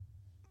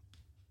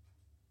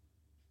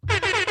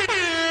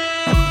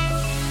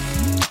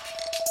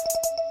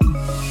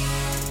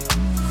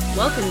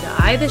Welcome to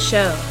The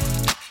Show,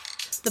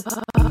 the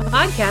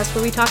podcast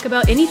where we talk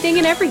about anything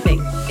and everything.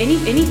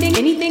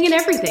 Anything and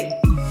everything.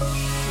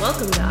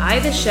 Welcome to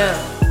The Show.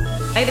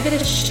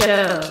 The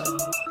Show.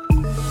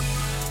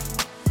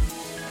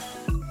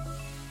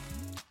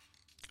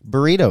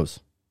 Burritos.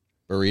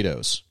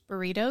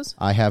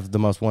 I have the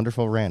most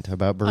wonderful rant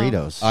about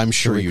burritos. I'm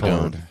sure you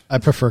don't. I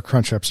prefer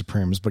Crunchwrap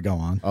Supremes, but go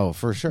on. Oh,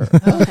 for sure.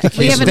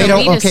 We have an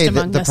elitist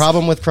among the us.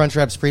 problem with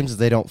Crunchwrap Supremes is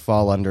they don't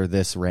fall under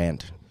this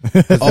rant.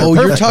 Oh,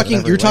 you're perfect in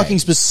every talking way.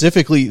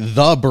 specifically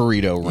the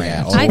burrito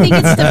rant. Yeah. I think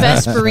it's the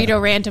best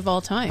burrito rant of all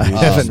time. I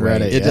haven't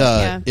read it.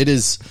 Yeah. It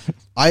is.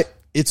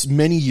 It's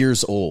many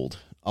years old.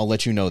 I'll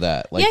let you know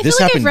that. Yeah, I this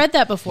feel like happened. I've read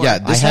that before. Yeah, I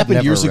this have happened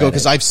never years ago read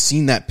because it. I've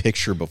seen that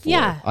picture before.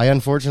 Yeah. I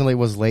unfortunately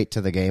was late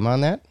to the game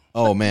on that.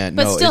 Oh man,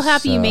 But no. still it's-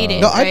 happy you made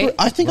it, No, right?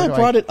 I think Where I do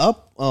brought it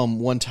up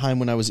one time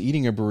when I was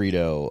eating a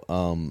burrito,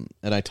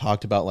 and I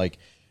talked about like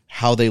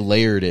how they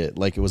layered it,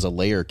 like it was a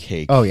layer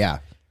cake. Oh, yeah.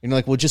 And you're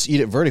like, well, just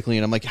eat it vertically.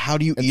 And I'm like, how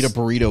do you eat a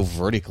burrito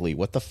vertically?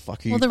 What the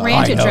fuck are you Well, the talking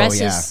rant I know,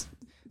 addresses yeah. this.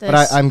 But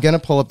I'm going to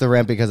pull up the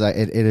rant because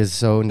it is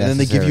so And necessary. then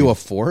they give you a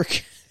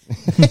fork. I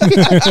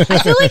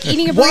feel like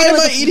eating a burrito. Why am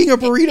with I eating a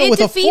burrito it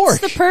with a defeats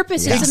fork? the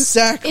purpose. Yeah. It's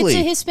Exactly.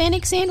 It's a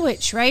Hispanic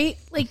sandwich, right?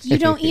 Like you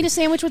don't eat a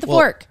sandwich with a Well,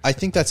 fork. I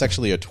think that's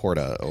actually a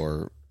torta,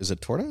 or is it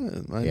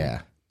torta?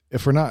 Yeah.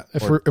 If we're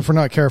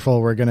not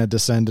careful, we're going to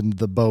descend into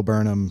the Bo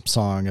Burnham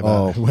song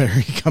about where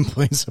he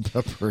complains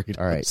about burritos.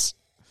 All right.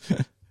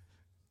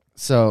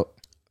 So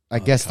I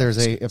guess there's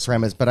a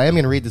premise, but I am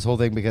going to read this whole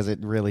thing because it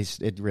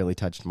really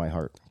touched my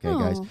heart. Okay,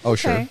 guys. Oh,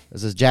 sure. okay.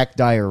 This is Jack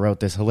Dyer wrote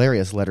this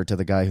hilarious letter to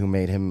the guy who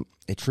made him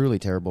a truly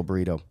terrible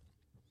burrito.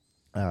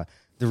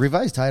 The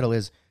revised title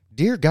is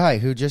 "Dear Guy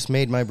Who Just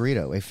Made My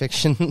Burrito,"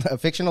 a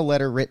fictional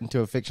letter written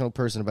to a fictional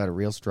person about a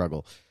real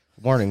struggle.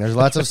 Warning: there's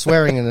lots of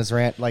swearing in this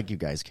rant, like you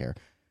guys care.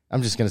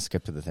 I'm just going to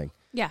skip to the thing.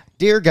 Yeah.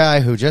 Dear Guy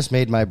Who Just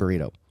Made My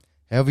Burrito,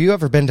 have you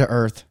ever been to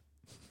Earth?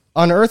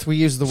 On Earth, we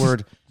use the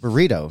word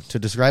burrito to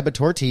describe a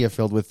tortilla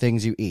filled with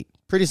things you eat.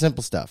 Pretty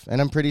simple stuff,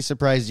 and I'm pretty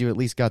surprised you at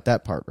least got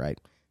that part right.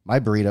 My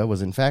burrito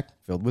was, in fact,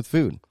 filled with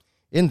food.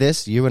 In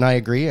this, you and I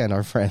agree and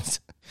are friends.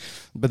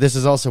 But this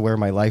is also where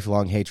my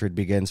lifelong hatred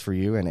begins for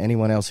you and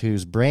anyone else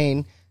whose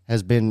brain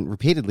has been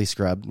repeatedly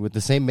scrubbed with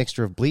the same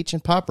mixture of bleach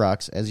and Pop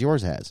Rocks as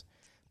yours has.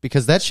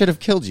 Because that should have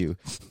killed you,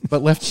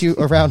 but left you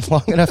around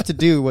long enough to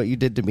do what you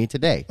did to me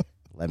today.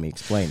 Let me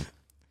explain.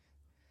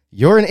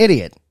 You're an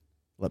idiot.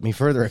 Let me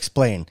further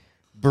explain.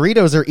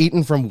 Burritos are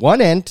eaten from one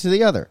end to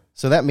the other.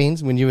 So that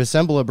means when you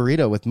assemble a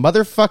burrito with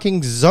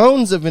motherfucking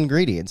zones of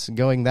ingredients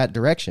going that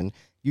direction,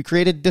 you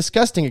create a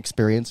disgusting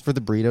experience for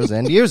the burrito's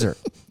end user.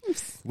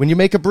 When you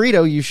make a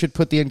burrito, you should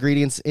put the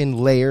ingredients in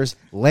layers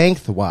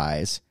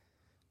lengthwise.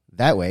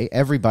 That way,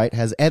 every bite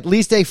has at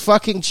least a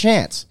fucking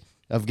chance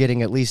of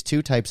getting at least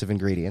two types of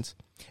ingredients.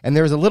 And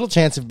there is a little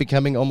chance of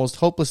becoming almost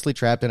hopelessly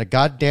trapped in a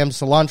goddamn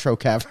cilantro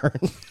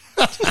cavern.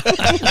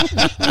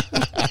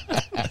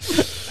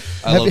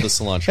 I love the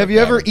cilantro. Have you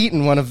ever cavern.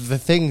 eaten one of the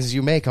things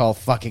you make all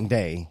fucking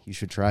day? You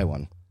should try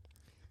one.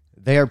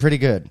 They are pretty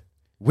good.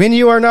 When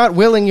you are not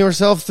willing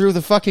yourself through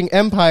the fucking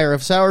empire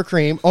of sour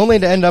cream, only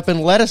to end up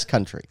in lettuce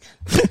country.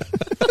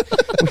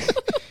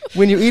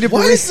 When you eat a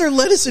Why burrito, is there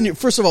lettuce in your?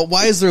 First of all,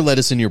 why is there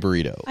lettuce in your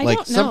burrito? I like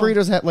don't know. some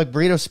burritos have, like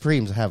burrito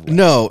supremes have lettuce.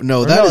 no,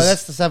 Or that is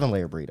that's the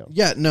 7-layer burrito.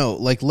 yeah, no,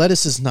 like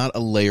lettuce is not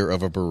a layer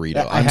of a burrito.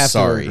 I I'm have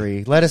sorry. to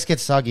agree. Lettuce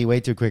gets soggy way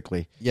too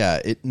quickly.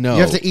 Yeah, You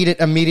have to eat it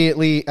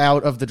immediately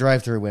out of the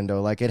drive-thru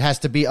window. Like it has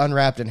to be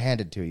unwrapped and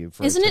handed to you.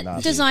 For Isn't to it not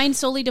be. designed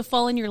solely to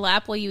fall in your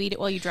lap while you eat it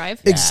while you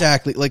drive?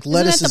 exactly like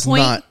lettuce that the is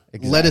point? not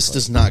lettuce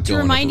does not To go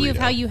remind in a you of burrito.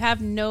 how you have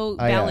no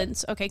I,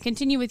 balance. Okay,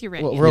 continue with your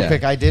rant. Well, yeah. real Yeah.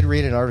 quick, I did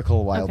read an article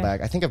a while Okay. back.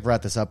 I think I've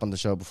brought this up on the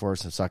show before,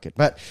 so suck it.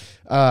 But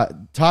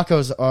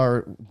tacos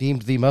are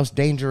deemed the most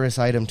dangerous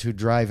item to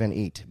drive and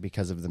eat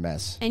because of the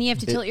mess. And you have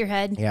to tilt your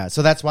head. Yeah,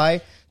 so that's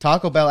why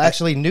Taco Bell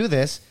actually knew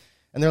this,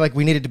 and they're like,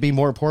 we needed to be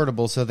more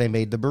portable, so they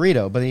made the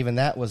burrito. But even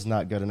that was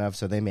not good enough,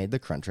 so they made the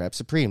Crunchwrap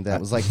Supreme.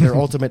 That was like their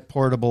ultimate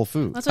portable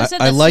food. That's what I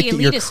said. I That's like the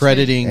that you're elitist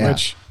crediting food. Yeah.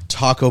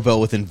 Taco Bell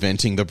with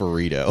inventing the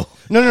burrito.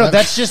 No,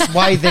 that's just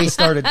why they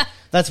started.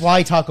 That's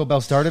why Taco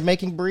Bell started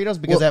making burritos,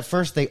 because at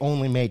first they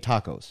only made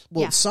tacos.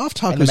 Well, Yeah.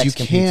 soft And the tacos you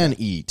Mexican can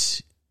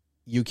eat.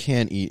 You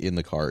can eat in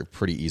the car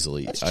pretty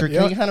easily. That's true.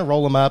 You kind of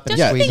roll them up and Don't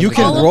Yeah, squeeze think you them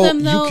can all together. roll- of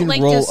them, though, you can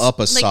like, roll just, up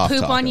a like soft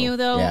poop on taco. you,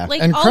 though. Yeah.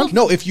 Like And all crump- of,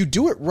 No, if you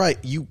do it right,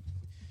 you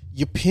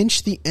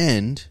pinch the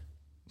end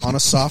on a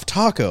soft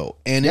taco,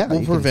 and Yeah, it will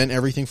you can- prevent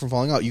everything from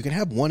falling out. You can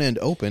have one end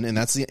open, and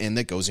that's the end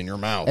that goes in your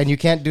mouth. And you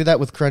can't do that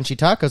with crunchy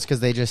tacos because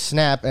they just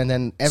snap and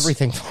then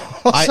everything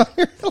falls on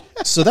your lap.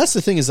 So that's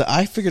the thing, is that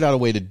I figured out a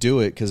way to do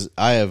it because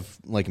I have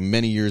like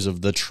many years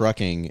of the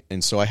trucking,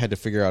 and so I had to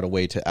figure out a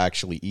way to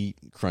actually eat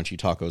crunchy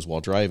tacos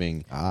while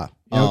driving.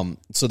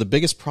 So the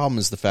biggest problem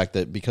is the fact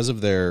that because of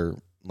their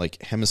like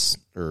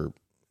or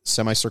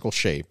semicircle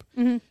shape,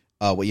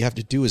 what you have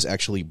to do is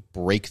actually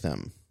break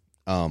them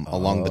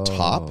along the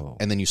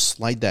top, and then you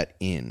slide that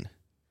in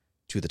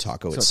to the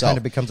taco So it itself. kind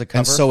of becomes a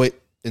cover?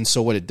 And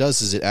so what it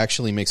does is it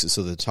actually makes it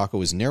so the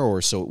taco is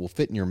narrower, so it will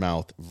fit in your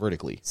mouth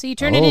vertically. so you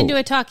turn it into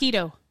a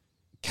taquito.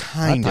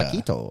 Kinda.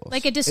 Taquitos.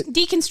 Like a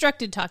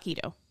deconstructed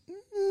taquito.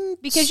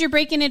 Because you're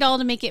breaking it all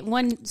to make it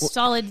one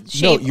solid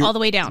shape all the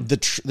way down. The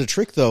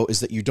trick, though, is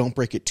that you don't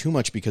break it too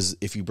much, because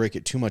if you break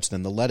it too much,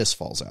 then the lettuce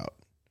falls out.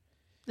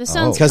 This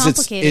sounds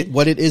complicated.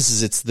 What it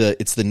is it's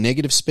the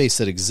negative space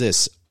that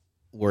exists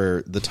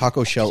where the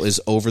taco shell is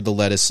over the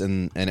lettuce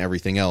and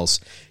everything else.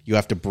 You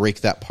have to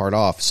break that part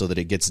off so that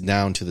it gets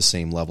down to the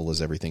same level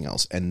as everything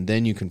else. And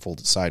then you can fold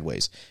it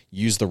sideways.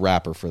 Use the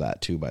wrapper for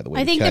that, too, by the way.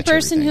 I think the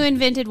person who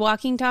invented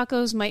walking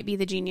tacos might be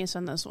the genius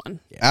on this one.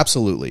 Yeah.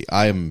 Absolutely.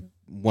 I am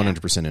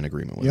 100% in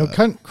agreement with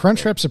that.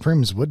 Crunchwrap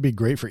Supremes would be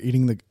great for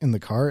eating in the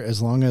car,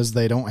 as long as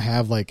they don't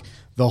have like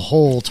the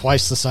hole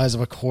twice the size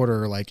of a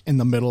quarter, like in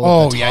the middle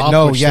of the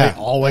top, they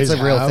always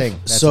That's a real thing.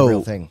 That's a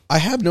real thing. I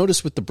have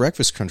noticed with the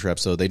breakfast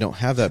Crunchwraps, though, they don't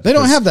have that. They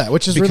don't have that,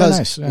 which is really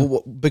nice. Yeah.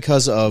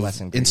 Because of,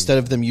 instead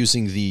of them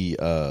using the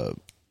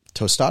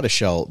tostada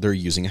shell, they're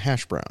using a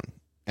hash brown.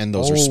 And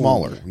those are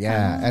smaller.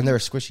 Yeah, and they're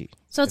squishy.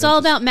 So it's all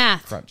about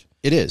math. Crunch.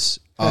 It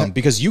is.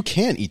 Because you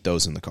can eat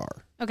those in the car.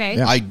 Okay.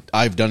 Yeah.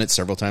 I've done it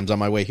several times on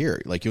my way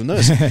here. Like, you'll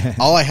notice,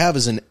 all I have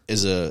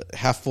is a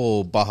half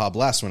full Baja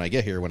Blast when I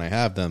get here, when I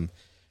have them,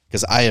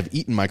 because I have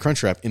eaten my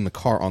Crunchwrap in the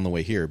car on the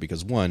way here.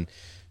 Because one,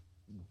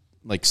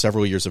 like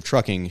several years of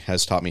trucking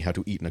has taught me how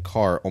to eat in a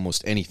car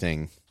almost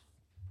anything,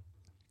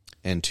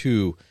 and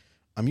two,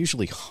 I'm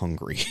usually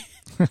hungry.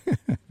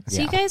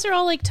 So you guys are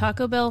all like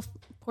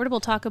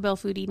portable Taco Bell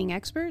food eating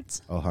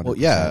experts? Oh, 100%. Well,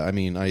 yeah. I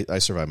mean, I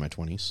survived my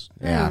 20s.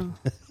 Yeah.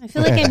 Oh, I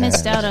feel like I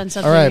missed out on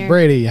something. All right, here.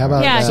 Brady, how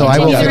about Yeah, that? So I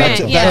will continue the back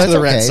rant. to Yeah, the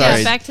rant. okay. Sorry,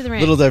 Yeah, back to the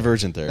rant. Little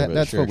divergent there. but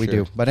That's sure, what we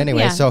sure. do. But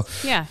anyway, Yeah. so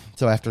Yeah.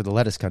 after the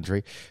lettuce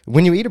country,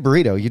 when you eat a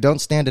burrito, you don't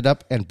stand it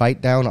up and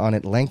bite down on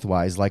it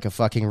lengthwise like a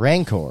fucking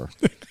rancor.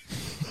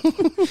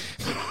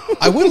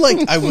 I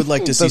would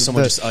like to see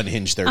someone just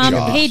unhinge their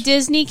jaw. Hey,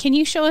 Disney, can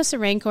you show us a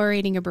rancor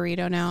eating a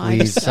burrito now?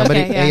 Please,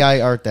 somebody Okay, yeah.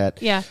 AI art that.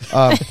 Yeah.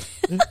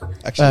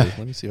 Actually,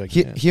 let me see if I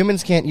can.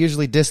 Humans can't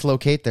usually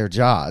dislocate their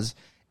jaws,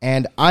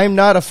 and I'm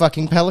not a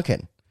fucking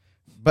pelican.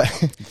 But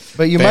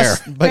you Fair.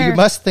 you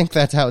must think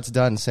that's how it's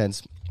done,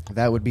 since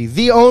that would be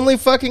the only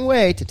fucking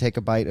way to take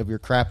a bite of your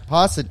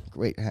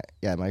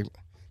my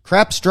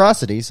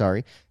crapstrosity,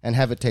 sorry, and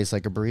have it taste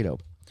like a burrito.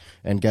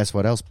 And guess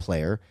what else,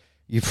 player?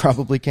 You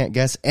probably can't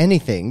guess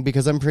anything,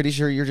 because I'm pretty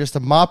sure you're just a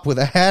mop with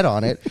a hat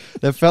on it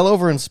that fell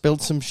over and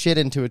spilled some shit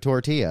into a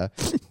tortilla.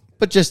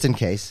 But just in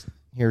case,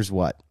 here's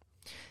what.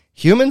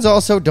 Humans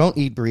also don't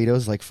eat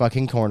burritos like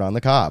fucking corn on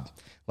the cob,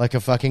 like a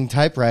fucking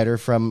typewriter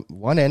from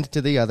one end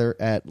to the other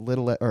a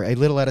little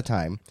at a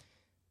time.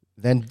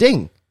 Then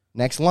ding,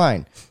 next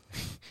line.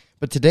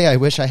 But today I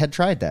wish I had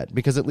tried that,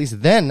 because at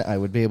least then I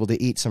would be able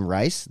to eat some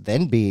rice,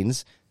 then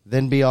beans,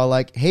 then be all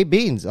like, hey,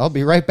 beans, I'll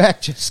be right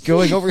back. Just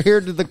going over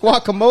here to the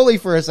guacamole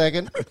for a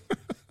second.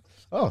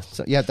 Oh,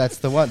 so yeah, that's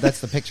the one.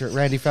 That's the picture.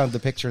 Randy found the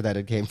picture that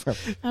it came from.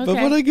 Okay. But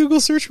when I Google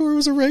search for it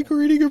was a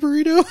rancor eating a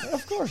burrito.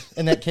 Of course.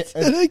 And that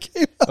And I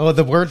came up. oh,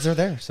 the words are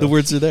there. So. The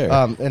words are there.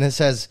 And it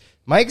says,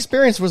 my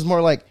experience was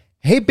more like,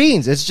 hey,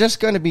 beans, it's just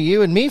going to be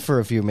you and me for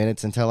a few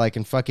minutes until I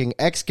can fucking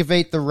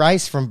excavate the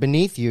rice from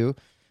beneath you.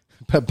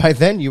 But by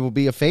then you will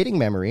be a fading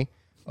memory.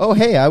 Oh,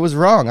 hey, I was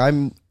wrong.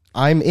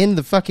 I'm in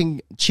the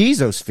fucking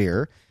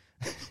cheesosphere.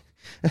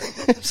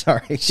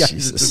 Sorry,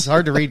 guys, it's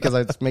hard to read because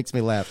it makes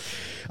me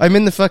laugh. I'm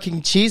in the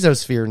fucking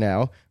cheesosphere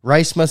now.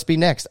 Rice must be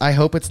next. I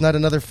hope it's not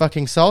another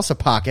fucking salsa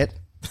pocket.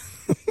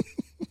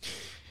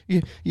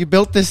 You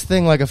built this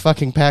thing like a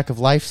fucking pack of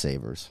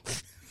lifesavers.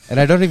 And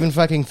I don't even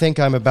fucking think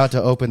I'm about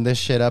to open this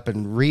shit up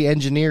and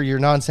re-engineer your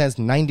nonsense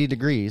 90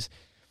 degrees.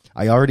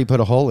 I already put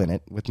a hole in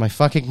it with my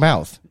fucking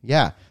mouth.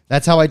 Yeah,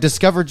 that's how I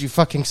discovered you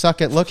fucking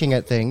suck at looking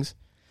at things.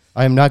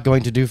 I am not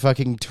going to do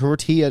fucking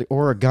tortilla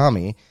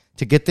origami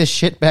to get this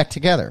shit back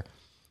together,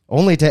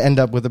 only to end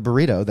up with a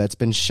burrito that's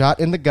been shot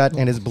in the gut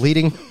and is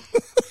bleeding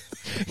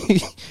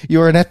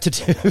your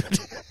ineptitude.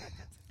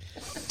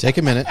 Take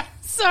a minute.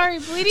 Sorry,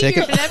 bleeding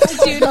your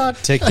ineptitude.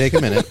 Take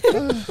a minute.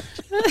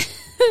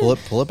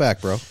 Pull it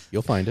back, bro.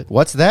 You'll find it.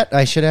 What's that?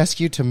 I should ask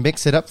you to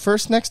mix it up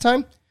first next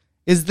time?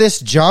 Is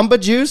this Jamba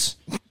Juice?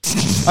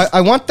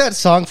 I want that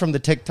song from the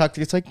TikTok.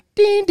 It's like,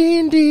 ding,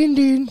 ding, ding,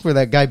 ding, where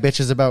that guy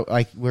bitches about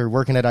we're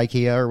working at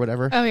IKEA or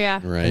whatever. Oh, yeah.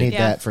 Right. I need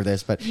Yeah. that for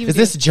this. But You is do.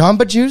 this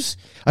Jamba Juice?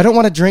 I don't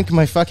want to drink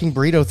my fucking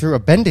burrito through a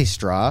bendy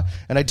straw,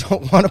 and I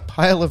don't want a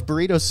pile of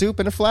burrito soup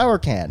in a flour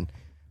can.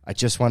 I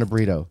just want a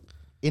burrito.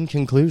 In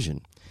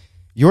conclusion,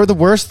 you're the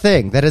worst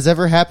thing that has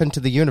ever happened to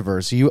the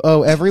universe. You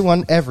owe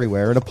everyone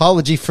everywhere an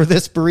apology for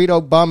this burrito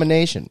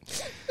abomination.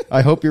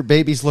 I hope your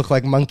babies look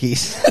like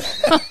monkeys.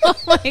 Oh,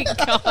 my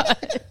God.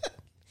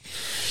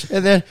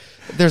 And then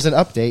there's an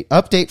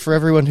update for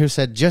everyone who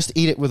said just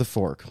eat it with a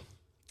fork.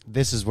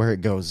 This is where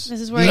it goes.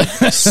 This is where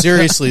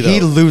Seriously, though.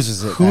 He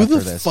loses it. Who after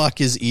the this.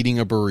 fuck is eating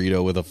a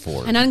burrito with a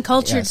fork? an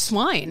uncultured Yes.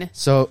 swine.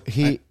 So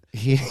he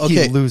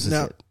Okay, loses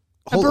now- it.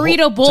 A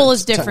burrito bowl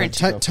is different.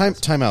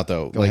 Time out,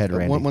 though. Go ahead,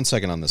 Randy. One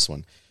second on this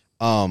one.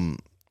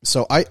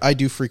 So I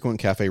do frequent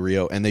Cafe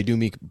Rio, and they do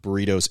make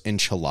burritos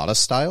enchilada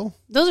style.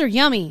 Those are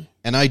yummy.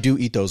 And I do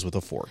eat those with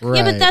a fork.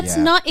 Yeah, but that's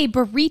not a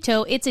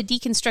burrito. It's a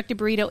deconstructed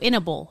burrito in a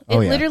bowl. It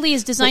literally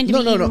is designed to be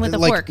eaten with a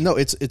fork. No,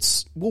 it's a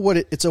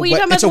wet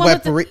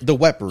burrito. The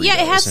wet burrito.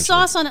 Yeah, it has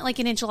sauce on it like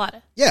an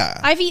enchilada.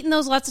 Yeah, I've eaten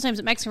those lots of times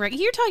at Mexican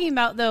restaurants. You're talking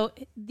about though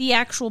the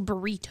actual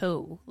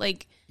burrito,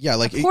 like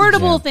a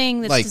portable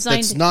thing that's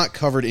designed. That's not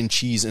covered in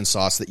cheese and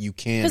sauce that you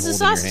can. Because the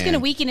sauce is going to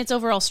weaken its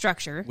overall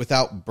structure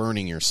without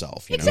burning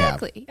yourself. You know?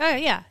 Exactly.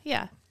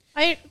 Yeah.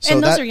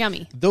 And those are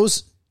yummy.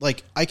 Those.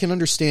 Like, I can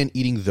understand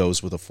eating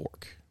those with a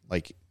fork,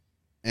 like,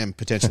 and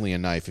potentially a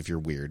knife if you're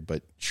weird,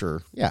 but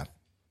sure. Yeah.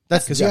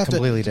 That's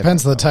completely different.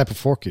 Depends on the type of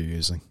fork you're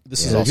using.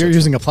 If you're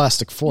using a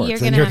plastic fork,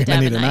 then you're going to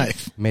need a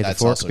knife. May the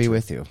fork be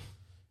with you.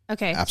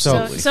 Okay.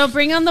 Absolutely. So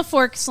bring on the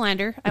fork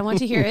slander. I want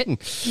to hear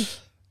it.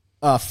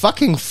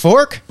 Fucking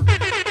fork?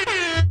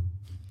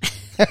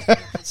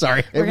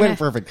 Sorry, it went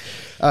perfect.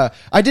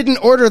 I didn't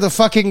order the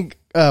fucking,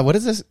 what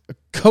is this?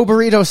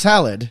 Co-burrito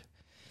salad.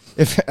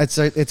 If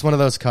it's one of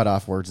those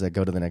cutoff words that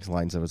go to the next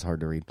line, so it's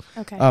hard to read.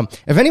 Okay.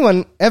 If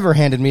anyone ever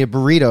handed me a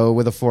burrito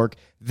with a fork,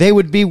 they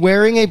would be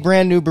wearing a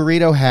brand new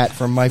burrito hat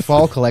from my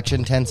fall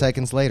collection 10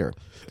 seconds later.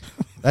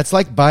 That's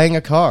like buying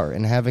a car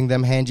and having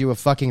them hand you a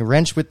fucking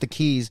wrench with the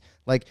keys.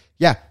 Like,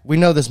 yeah, we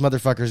know this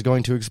motherfucker is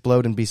going to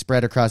explode and be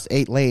spread across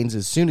 8 lanes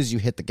as soon as you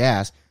hit the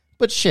gas.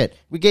 But shit,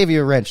 we gave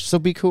you a wrench, so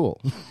be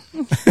cool.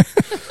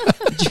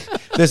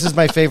 This is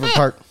my favorite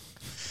part.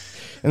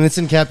 And this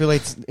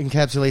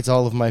encapsulates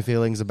all of my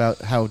feelings about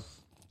how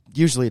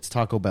usually it's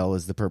Taco Bell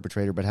is the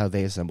perpetrator, but how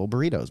they assemble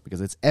burritos,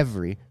 because it's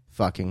every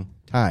fucking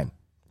time.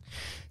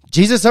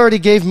 Jesus already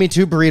gave me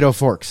 2 burrito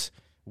forks,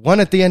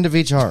 one at the end of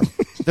each arm.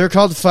 They're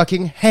called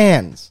fucking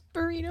hands.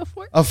 Burrito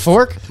fork? A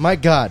fork? My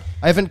God.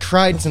 I haven't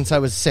cried since I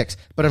was 6,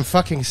 but I'm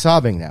fucking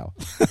sobbing now.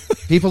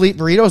 People eat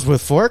burritos with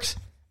forks?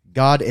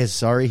 God is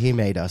sorry he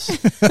made us.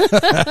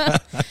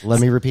 Let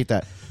me repeat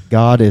that.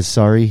 God is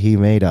sorry he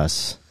made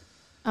us.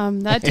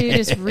 That dude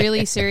is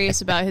really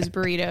serious about his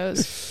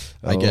burritos.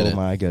 I get it. Oh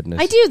my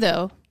goodness. I do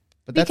though.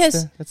 But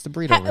because that's the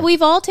burrito. Right?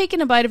 We've all taken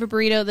a bite of a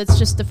burrito that's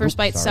just the first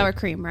bite sour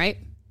cream, right?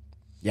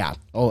 Yeah.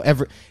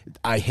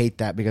 I hate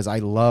that because I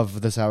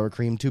love the sour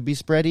cream to be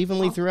spread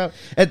evenly throughout.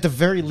 At the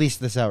very least,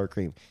 the sour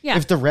cream. Yeah.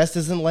 If the rest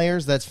is in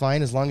layers, that's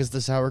fine as long as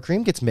the sour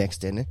cream gets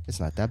mixed in.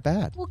 It's not that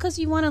bad. Well, because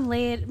you want to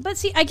lay it. But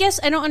see, I guess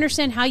I don't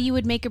understand how you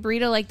would make a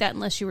burrito like that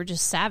unless you were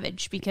just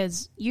savage,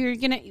 because you're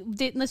going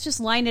to, let's just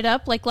line it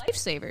up like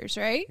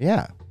Lifesavers, right?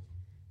 Yeah.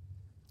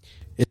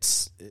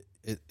 It's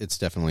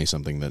definitely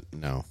something that,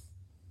 no.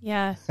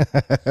 Yeah.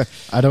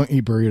 I don't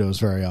eat burritos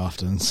very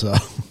often, so.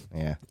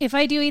 Yeah. If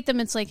I do eat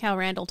them, it's like how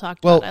Randall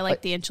talked about. I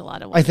like the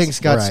enchilada ones. I think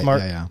Scott's smart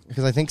yeah.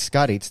 because I think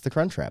Scott eats the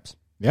Crunchwraps.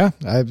 Yeah,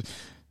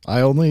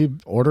 I only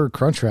order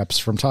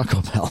Crunchwraps from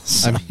Taco Bell.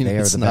 So. I mean,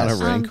 it's not a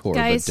Rancor,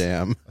 guys, but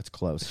damn. That's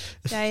close.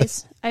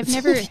 Guys, I've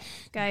never...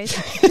 Guys,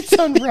 It's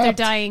unwrapped. they're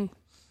dying.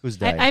 Who's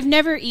dying? I've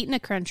never eaten a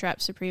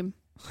Crunchwrap Supreme.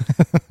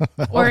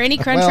 Or any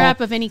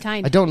Crunchwrap of any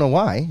kind. I don't know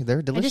why.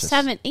 They're delicious. I just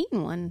haven't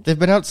eaten one. They've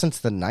been out since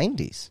the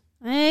 90s.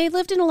 I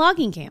lived in a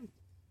logging camp.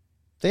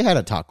 They had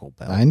a Taco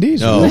Bell.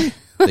 90s? No, Really?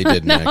 they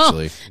didn't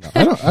actually.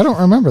 No. I don't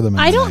remember them.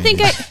 I don't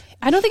think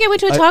I went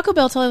to a Taco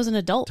Bell till I was an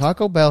adult.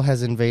 Taco Bell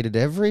has invaded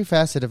every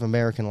facet of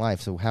American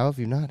life. So how have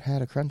you not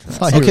had a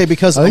Crunchwrap? Okay,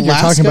 because I think you're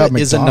talking Alaska about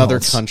is another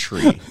McDonald's.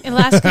 country.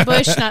 Alaska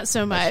Bush, not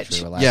so much.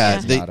 True, Alaska Yeah,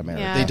 is they not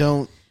American. Yeah. they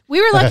don't.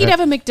 We were lucky to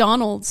have a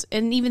McDonald's,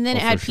 and even then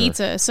it had for sure.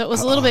 pizza, so it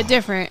was a little bit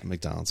different.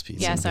 McDonald's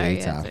pizza. Yeah, sorry.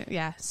 pizza.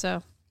 Yeah.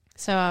 So,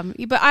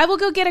 but I will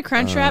go get a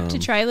Crunchwrap to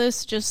try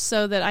this, just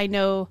so that I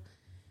know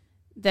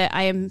that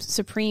I am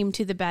supreme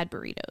to the bad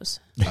burritos.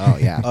 Oh,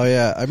 yeah. Oh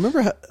yeah, I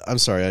remember. I'm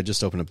sorry, I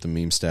just opened up the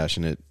meme stash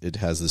and it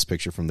has this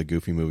picture from the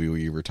Goofy movie where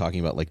you were talking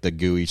about like the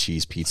gooey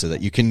cheese pizza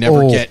that you can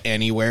never get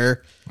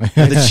anywhere.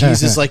 The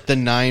cheese is like the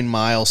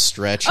 9-mile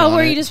stretch. Oh, on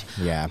where it. you just...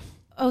 Yeah.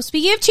 Oh,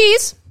 speaking of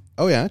cheese...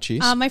 Oh yeah,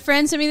 cheese. My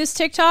friend sent me this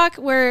TikTok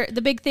where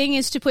the big thing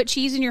is to put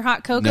cheese in your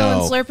hot cocoa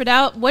No. and slurp it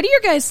out. What are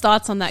your guys'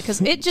 thoughts on that? Because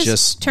it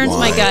just turns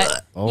my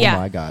gut. Oh, yeah.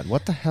 my God.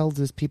 What the hell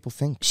does people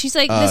think? She's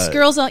like, this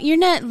girl's all, you're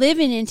not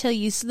living until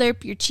you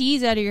slurp your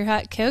cheese out of your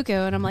hot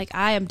cocoa. And I'm like,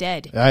 I am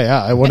dead.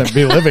 Yeah, I wouldn't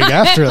be living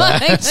after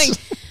that.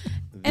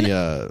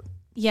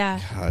 Yeah.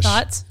 Gosh.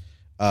 Thoughts?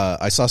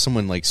 I saw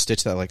someone like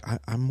stitch that. Like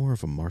I'm more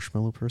of a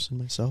marshmallow person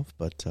myself,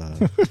 but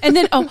And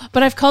then,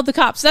 but I've called the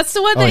cops. That's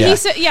the one that he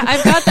said. Yeah,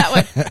 I've got that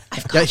one.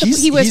 yeah,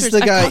 He whispers, the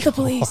I've guy. called the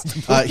police.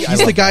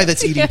 He's the guy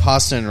that's eating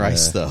pasta and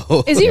rice,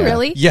 though. Is he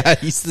really? Yeah,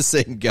 he's the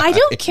same guy. I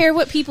don't care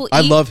what people eat.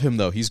 I love him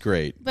though. He's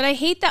great. But I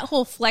hate that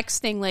whole flex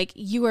thing. Like,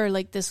 you are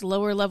like this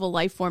lower level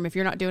life form if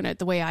you're not doing it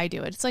the way I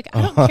do it. It's like,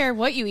 I don't care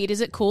what you eat. Is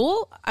it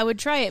cool? I would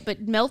try it.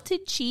 But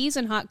melted cheese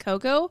and hot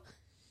cocoa,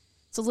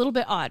 it's a little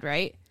bit odd,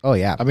 right? Oh,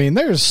 yeah. I mean,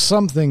 there's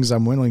some things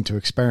I'm willing to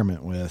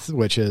experiment with,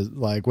 which is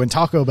like when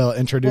Taco Bell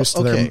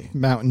introduced their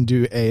Mountain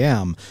Dew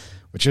AM,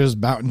 which is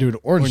Mountain Dew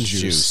orange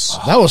juice.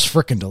 That was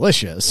freaking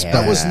delicious. Yeah.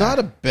 That was not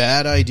a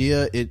bad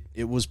idea.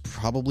 It was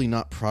probably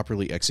not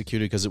properly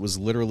executed because it was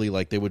literally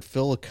like they would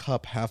fill a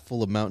cup half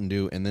full of Mountain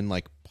Dew and then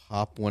like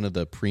pop one of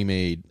the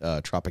pre-made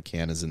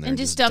Tropicanas in there and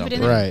just dump it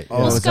in there. Right.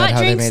 Well, is that Scott how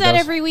they drinks made that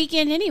those? every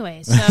weekend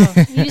anyway, so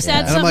you just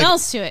add And I'm something like,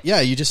 else to it.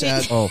 Yeah, you just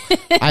add I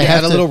add have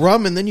a to, little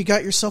rum, and then you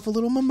got yourself a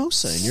little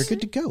mimosa, and you're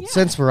good to go.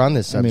 Since we're on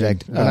this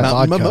subject, when I-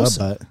 Mountain vodka,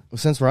 mimosa. but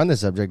since we're on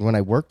this subject, when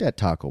I worked at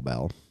Taco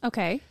Bell,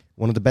 Okay.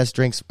 one of the best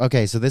drinks.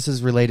 Okay, so this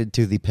is related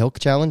to the Pilk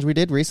challenge we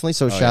did recently.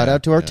 So shout yeah,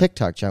 out to our yeah.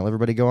 TikTok channel.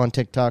 Everybody go on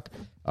TikTok.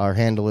 Our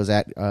handle is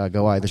at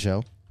Go I the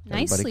Show.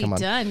 Everybody Nicely come on.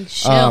 done.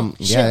 Shill.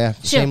 Yeah.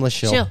 Shill. Shameless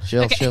shill.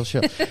 Okay.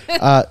 Shill.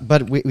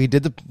 But we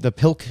did the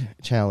Pilk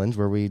challenge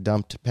where we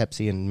dumped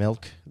Pepsi and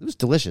milk. It was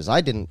delicious.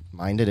 I didn't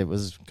mind it. It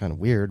was kind of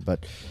weird,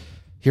 but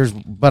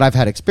I've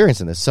had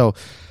experience in this. So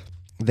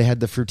they had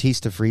the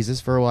Frutista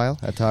freezes for a while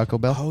at Taco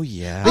Bell. Oh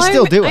yeah, They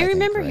still do. I think,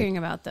 remember right? hearing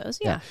about those.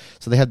 Yeah.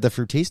 So they had the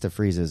Frutista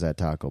freezes at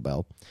Taco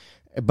Bell.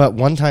 But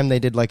one time they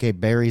did like a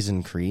berries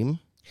and cream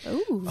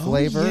Ooh.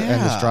 flavor and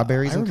the yeah.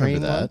 strawberries I and remember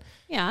cream that. one.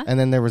 Yeah. And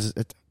then there was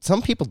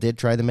some people did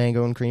try the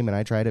mango and cream, and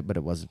I tried it, but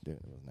it wasn't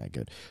that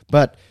good.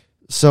 But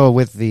so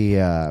with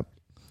the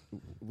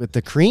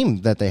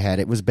cream that they had,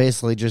 it was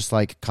basically just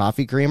like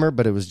coffee creamer,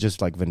 but it was just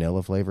like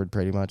vanilla flavored,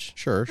 pretty much.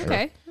 sure.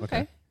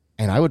 Okay.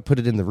 And I would put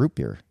it in the root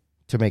beer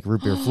to make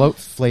root beer float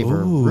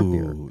flavor root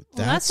beer. Well,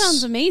 that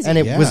sounds amazing. And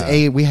it Yeah. was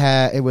I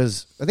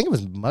think it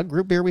was mug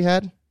root beer we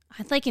had.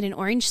 I'd like it in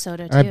orange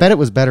soda too. And I bet it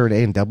was better at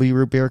A&W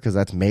root beer because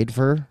that's made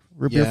for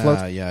root beer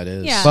floats. Yeah, it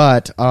is. Yeah.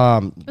 But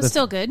But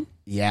still good.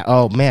 yeah,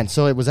 oh man,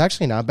 so it was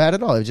actually not bad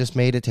at all. It just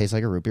made it taste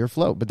like a root beer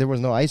float, but there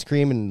was no ice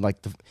cream and like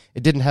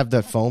it didn't have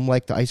the foam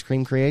like the ice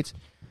cream creates.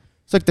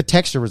 It's like the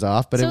texture was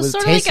off, but So it was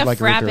sort of tasted like a like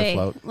frappe, a root beer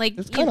float. like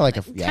it's kind of like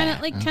a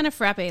kind of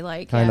frappe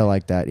like. kind of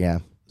like that, yeah.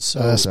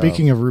 So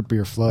speaking of root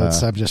beer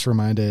floats, I'm just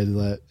reminded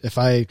that if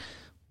I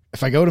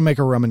go to make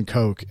a rum and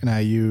coke and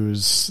I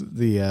use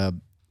the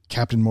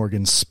Captain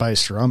Morgan's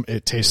spiced rum,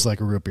 it tastes like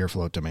a root beer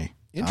float to me.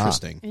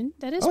 interesting. And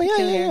that is Oh yeah,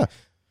 peculiar. yeah.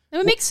 That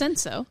would make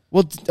sense though.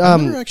 Well,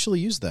 I've never actually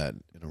used that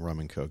in a rum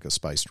and coke, a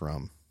spiced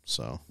rum.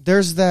 So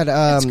there's that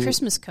It's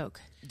Christmas Coke.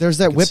 there's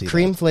that whipped see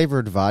cream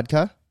flavored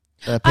vodka,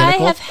 I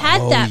Pinnacle, have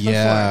had that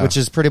before. which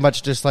is pretty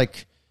much just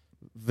like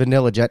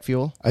vanilla jet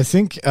fuel. I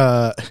think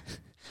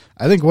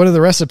one of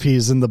the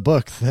recipes in the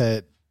book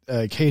that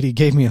Katie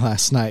gave me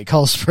last night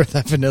calls for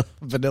that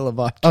vanilla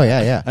vodka. Oh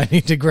yeah. I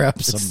need to grab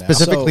some now.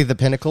 Specifically the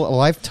Pinnacle.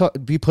 Well,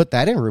 we put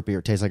that in root beer.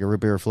 It tastes like a root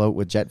beer float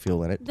with jet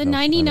fuel in it. The So,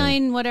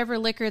 99 whatever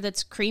liquor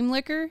that's cream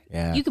liquor,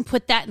 Yeah. you can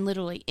put that in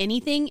literally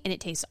anything and it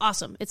tastes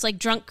awesome. It's like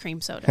drunk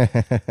cream soda.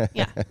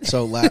 Yeah.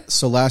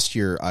 last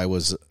year I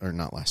was, or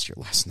not last year,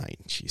 last night.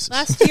 Jesus.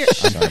 Last year,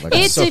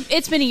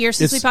 it's been a year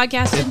since we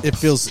podcasted. It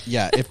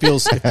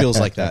feels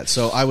like that.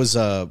 So I was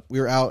we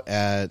were out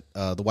at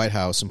the White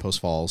House in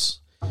Post Falls.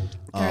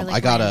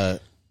 Garlic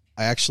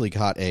I actually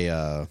got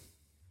a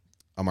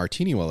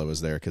martini while I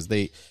was there because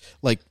they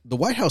the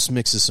White House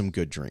mixes some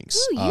good drinks.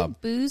 Ooh, you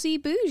boozy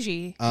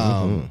bougie.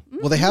 Well,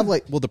 they have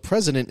the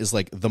president is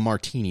like the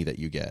martini that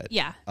you get.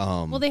 Yeah.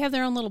 Well, they have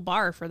their own little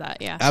bar for that.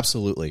 Yeah.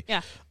 Absolutely.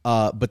 Yeah.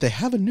 But they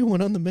have a new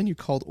one on the menu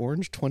called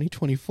Orange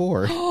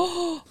 2024.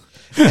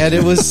 And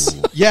it was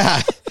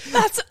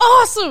That's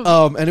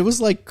awesome. and it was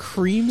like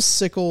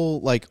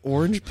creamsicle, like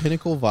orange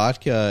Pinnacle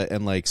vodka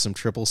and like some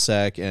triple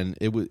sec, and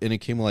it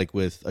came like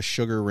with a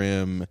sugar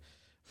rim,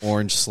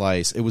 orange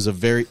slice. It was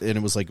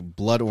it was like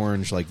blood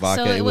orange like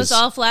vodka. So it was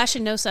all flash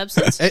and no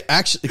substance. It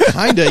actually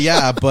kinda,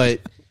 yeah,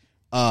 but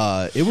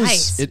it was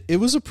Nice. it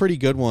was a pretty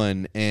good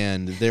one,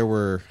 and there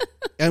were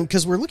and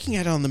because we're looking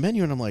at it on the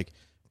menu, and I'm like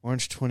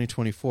Orange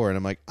 2024, and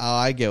I'm like, oh,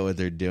 I get what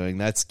they're doing.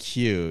 That's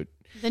cute.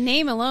 The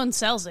name alone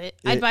sells it.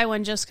 I'd buy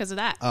one just because of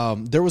that.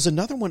 There was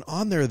another one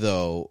on there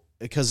though,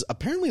 because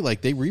apparently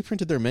like they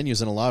reprinted their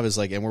menus, and a lot of it's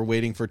like, and we're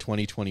waiting for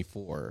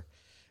 2024,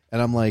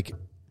 and I'm like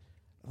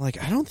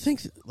I don't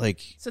think like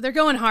So they're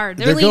going hard.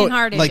 They're leaning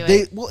hard into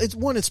it.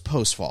 It's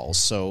Post Falls,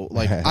 so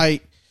like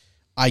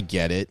I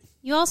get it.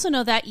 You also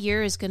know that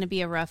year is going to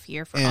be a rough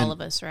year for all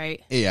of us,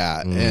 right?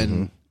 Yeah,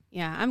 and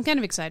Yeah, I'm kind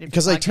of excited.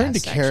 because I turned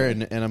to podcasts,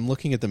 Karen actually. and I'm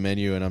looking at the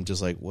menu and I'm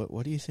just like,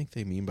 what do you think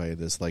they mean by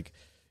this? Like,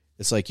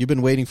 it's like you've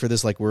been waiting for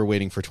this, like we're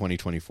waiting for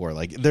 2024.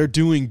 Like they're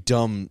doing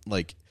dumb,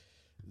 like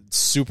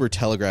super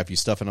telegraphy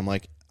stuff, and I'm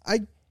like,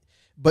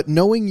 but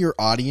knowing your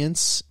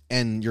audience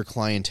and your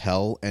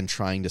clientele and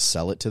trying to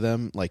sell it to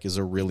them, like, is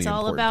a really It's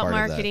all important about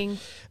part marketing.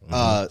 of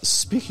that.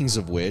 Speaking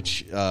of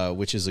which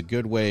is a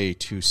good way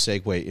to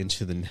segue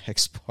into the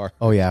next part.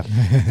 Oh yeah.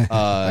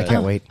 I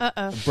can't wait.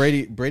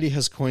 Brady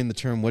has coined the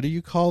term. What do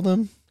you call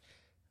them?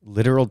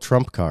 Literal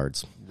trump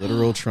cards.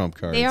 Literal trump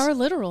cards. They are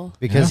literal.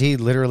 Because he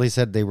literally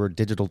said they were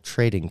digital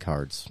trading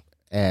cards.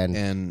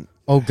 And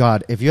oh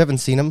God, if you haven't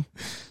seen them,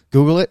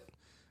 Google it.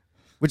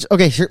 Which,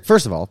 okay,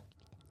 first of all,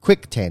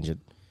 quick tangent.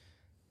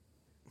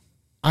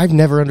 I've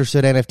never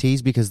understood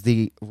NFTs because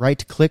the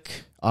right-click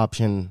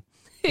option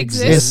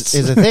Exists.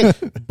 is a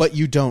thing. but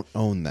you don't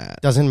own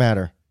that. Doesn't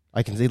matter.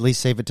 I can at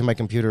least save it to my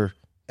computer.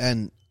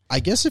 And I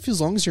guess as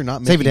long as you're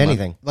not Save it making to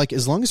anything. like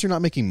as long as you're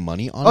not making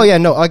money on Oh it. yeah,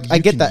 no, I you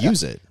get can that.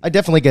 Use it. I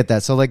definitely get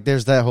that. So like,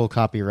 there's that whole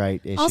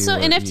copyright issue. Also,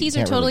 where you NFTs are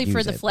can't totally really for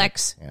use the it,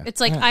 flex. but, yeah.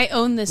 It's like I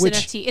own this Which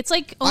NFT. It's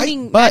like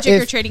owning But Magic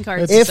or if- trading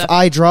cards. and If stuff.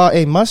 I draw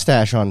a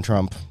mustache on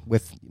Trump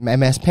with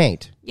MS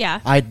Paint, yeah.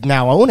 I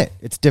now own it.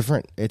 It's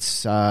different.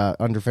 It's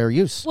under fair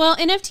use. Well,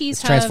 NFTs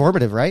It's have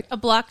transformative, right? a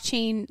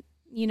blockchain,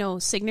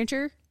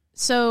 signature.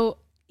 So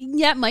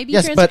yeah, it might be.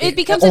 Yes, but it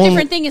becomes only- a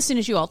different thing as soon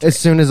as you alter As it.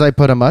 soon as I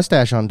put a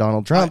mustache on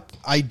Donald Trump,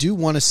 I do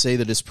want to say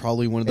that it's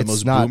probably one of the It's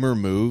most not boomer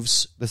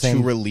moves the same-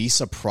 to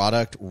release a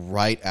product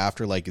right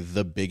after like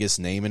the biggest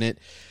name in it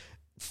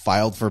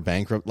filed for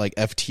bankrupt, like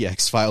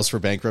FTX files for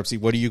bankruptcy.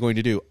 What are you going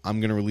to do? I'm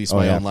going to release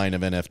my yeah. own line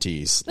of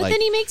NFTs. But like,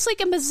 then he makes like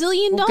 $1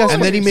 million. Well, guess and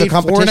what? then he The made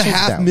competition's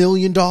 $4.5 down.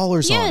 million on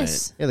it.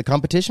 Yes. yeah, the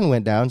competition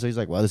went down. So he's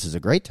like, "Well, this is a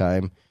great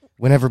time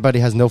when everybody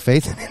has no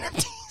faith in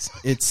NFTs."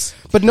 It's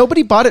But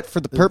nobody bought it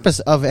for the purpose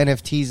of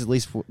NFTs. At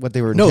least what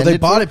they were. no, they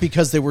intended bought for. it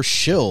because they were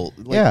shill.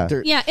 Like, Yeah.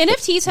 they're- Yeah,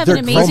 NFTs have They're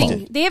an amazing.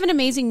 growing. They have an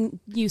amazing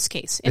use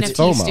case. It's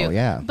NFTs FOMO, do.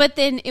 yeah. But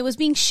then it was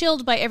being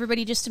shilled by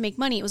everybody just to make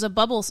money. It was a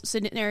bubble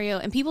scenario,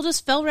 and people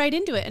just fell right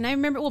into it. And I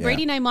remember,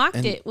 Brady and I mocked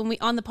it when we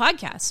on the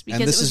podcast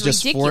because and this it was is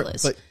just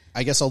ridiculous. but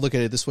I guess I'll look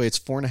at it this way: it's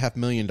 $4.5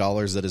 million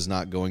that is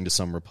not going to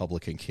some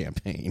Republican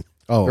campaign.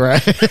 Oh,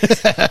 Right.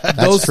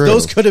 those true.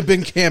 those could have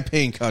been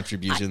campaign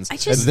contributions. I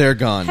just- They're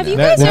gone. have now. you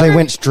guys Well, ever, they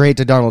went straight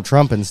to Donald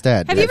Trump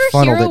instead. have They you ever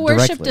funneled hero it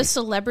worshipped directly. a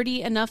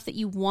celebrity enough that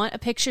you want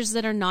pictures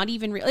that are not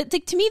even real?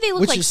 Like, to me, they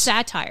look Which like is-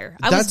 satire.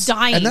 I was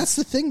dying. And that's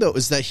the thing, though,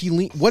 is that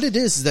what it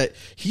is that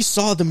he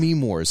saw the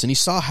meme wars and he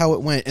saw how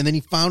it went, and then he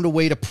found a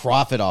way to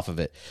profit off of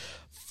it.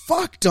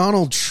 Fuck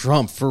Donald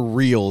Trump for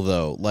real,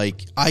 though.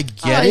 Like, I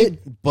get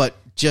it, but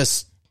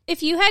just.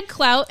 If you had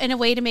clout and a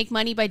way to make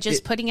money by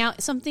just putting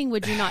out something,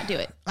 would you not do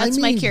it? That's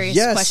my mean, curious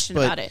yes, question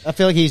but- about it. I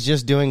feel like he's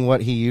just doing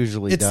what he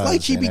usually It's does.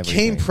 like he and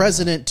became everything.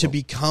 president to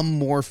become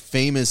more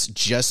famous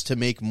just to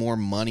make more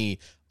money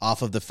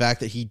off of the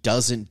fact that he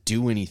doesn't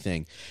do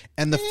anything.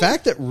 And the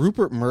fact that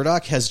Rupert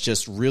Murdoch has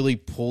just really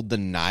pulled the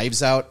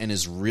knives out and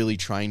is really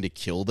trying to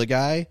kill the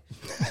guy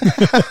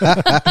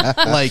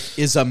like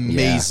is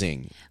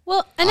amazing.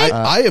 Well, and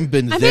I have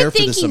been I've there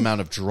been for this thinking-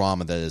 amount of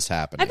drama that is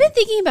happening. I've been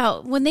thinking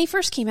about when they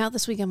first came out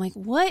this week. I'm like,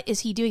 what is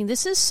he doing?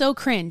 This is so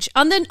cringe.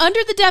 Under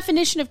the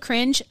definition of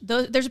cringe,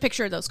 there's a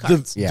picture of those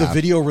cards. the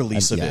video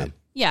release of Yeah. it.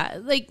 Yeah,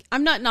 like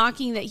I'm not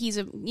knocking that he's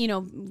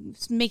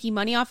making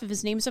money off of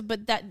his name and stuff,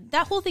 but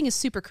that whole thing is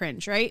super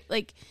cringe, right?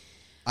 Like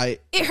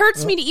it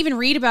hurts me to even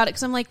read about it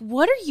because I'm like,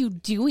 what are you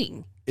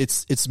doing?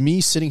 It's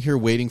me sitting here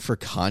waiting for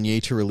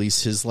Kanye to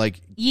release his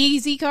like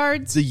Yeezy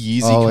cards. the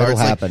Yeezy Oh, it'll cards.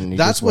 Like, happen. You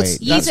that's just what's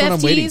wait. that's what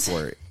I'm waiting Yeez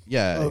for.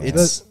 Yeah, Oh,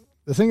 it's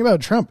the thing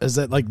about Trump is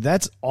that like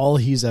that's all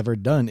he's ever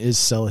done is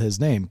sell his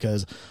name,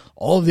 because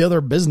all of the other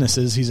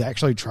businesses he's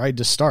actually tried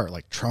to start,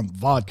 like Trump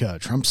Vodka,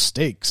 Trump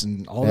Steaks,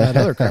 and all that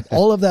other crap,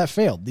 all of that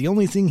failed. The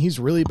only thing he's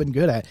really been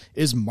good at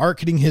is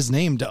marketing his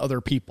name to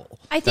other people.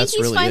 I think That's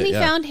he's really finally it,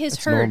 yeah. found his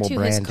That's herd normal to his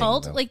branding,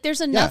 cult. though. Like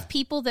there's enough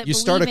people that you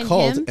believe start a in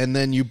cult him. and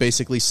then you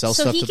basically sell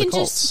So stuff he to the can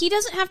cults. he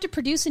doesn't have to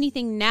produce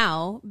anything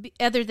now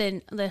other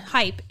than the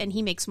hype, and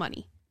he makes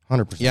money.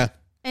 100%. Yeah.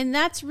 And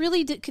that's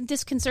really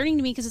disconcerting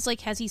to me because it's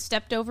like, has he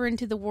stepped over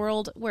into the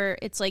world where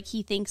it's like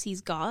he thinks he's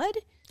God?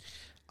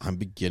 I'm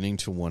beginning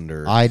to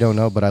wonder. I don't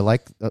know, but I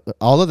like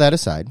all of that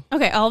aside.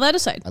 Okay, all that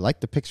aside, I like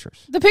the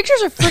pictures. the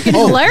pictures are freaking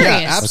Oh,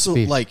 hilarious. yeah,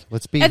 absolutely. Like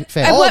Let's be And-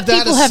 fair. and all what of that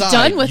people have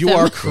aside, done with you them.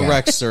 are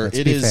correct, sir. Let's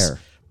It be is. fair.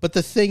 But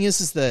the thing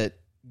is that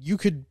you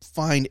could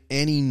find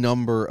any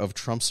number of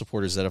Trump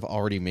supporters that have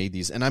already made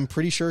these, and I'm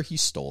pretty sure he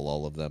stole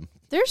all of them.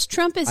 There's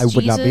Trump as I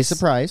would not be Jesus,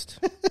 surprised.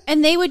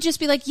 and they would just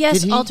be like, "Yes,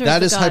 Did he? alter That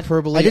the is God."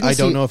 hyperbole. I didn't I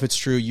don't see- know if it's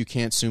true. You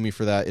can't sue me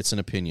for that. It's an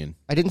opinion.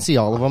 I didn't see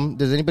all of them.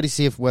 Does anybody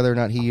see if whether or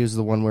not he used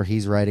the one where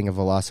he's riding a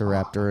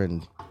velociraptor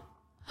and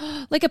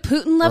Like a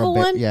Putin level or a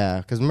bear- one. Yeah,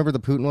 because remember the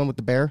Putin one with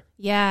the bear?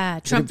 Yeah,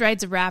 Trump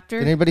rides a raptor.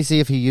 Did anybody see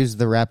if he used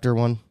the raptor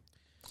one?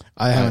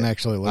 I haven't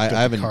actually looked I at the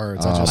haven't-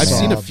 cards. I've I just I've saw,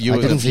 seen a few. I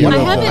of didn't them. see all of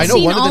them. haven't I know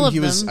seen one of all them. of He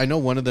was. them. I know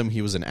one of them.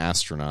 He was an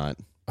astronaut.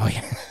 Oh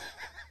yeah.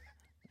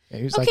 Yeah,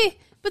 he was like, Okay,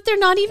 but they're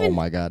not even Oh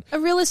my god. a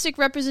realistic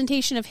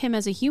representation of him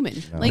as a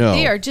human. Like No.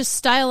 they are just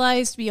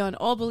stylized beyond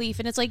all belief,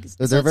 and it's like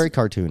They're so very it's-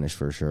 cartoonish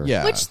for sure.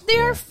 Yeah. which they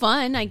are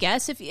fun, I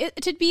guess. If it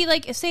to be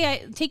like, say,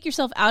 I take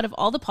yourself out of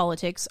all the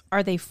politics,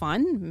 are they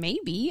fun?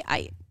 Maybe.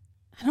 I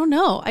don't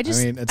know. I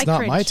mean, it's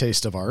not my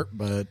taste of art,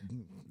 but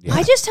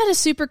I just had a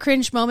super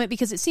cringe moment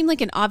because it seemed like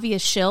an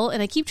obvious shill,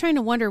 and I keep trying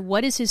to wonder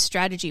what is his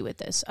strategy with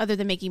this, other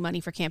than making money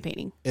for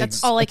campaigning.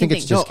 That's all I can think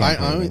it's think. just No,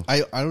 campaigning.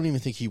 I don't even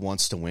think he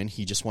wants to win.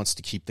 He just wants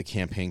to keep the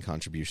campaign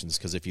contributions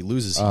because if he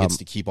loses, he gets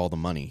to keep all the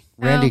money.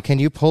 Randy, Oh. can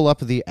you pull up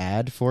the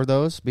ad for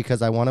those?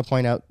 Because I want to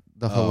point out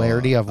the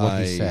hilarity of what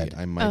I, he said.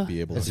 I might be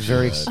able It's to.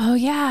 very do that. Oh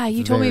yeah,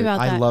 you told me about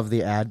that. I love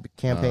the ad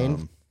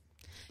campaign.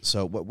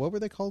 So what were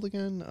they called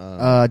again?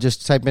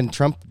 Just type in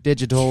Trump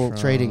digital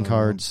trading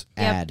cards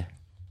Yep. ad.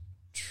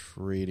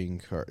 trading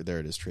card. There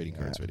it is, trading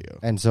cards video.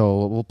 And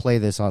so we'll play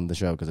this on the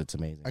show because it's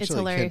amazing. It's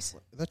hilarious.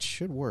 That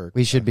should work.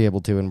 We should be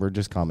able to, and we're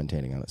just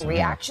commentating on it. So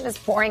Reaction is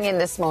pouring in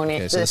this morning,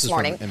 Okay, so this is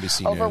from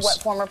NBC over News.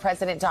 what former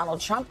President Donald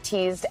Trump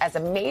teased as a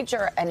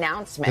major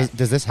announcement.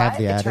 Does this have But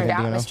the ad It turned in it, out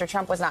do you know? Mr.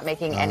 Trump was not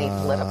making any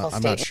political I'm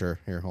statement. not sure.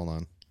 Here, hold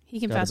on. He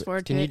can fast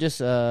forward to Can you it. just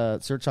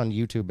search on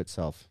YouTube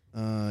itself?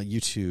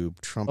 YouTube,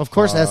 Trump. Of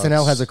course, talks.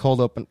 SNL has a cold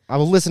open. I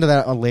will listen to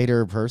that on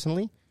later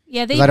personally.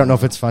 Yeah, 'Cause I don't know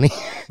if it's funny.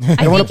 I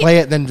don't want think to play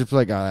it, then just be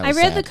like, oh, that I was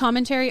read sad. the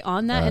commentary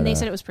on that, and they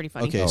said it was pretty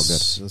funny. Okay, good.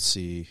 so let's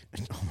see.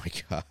 Oh my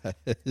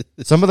god,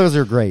 Some of those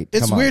are great.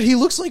 it's Come on. weird. He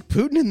looks like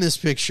Putin in this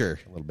picture.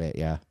 A little bit,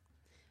 yeah.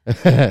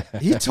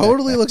 He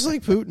totally looks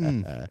like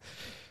Putin.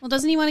 Well,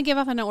 doesn't he want to give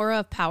off an aura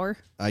of power?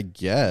 I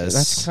guess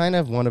That's kind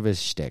of one of his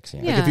shticks.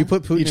 Yeah. Yeah. Like if you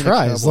put Putin, He in a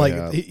tries. cowboy Like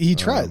hat, he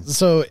tries.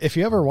 So if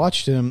you ever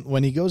watched him,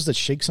 when he goes to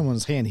shake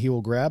someone's hand, he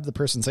will grab the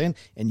person's hand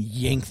and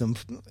yank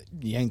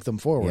them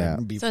forward. Yeah.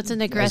 And So it's an as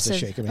they aggressive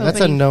shake him. That's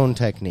a known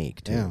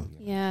technique too. Yeah.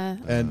 Yeah.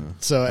 And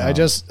so I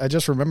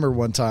just remember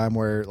one time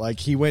where like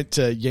he went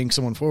to yank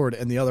someone forward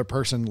and the other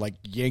person like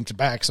yanked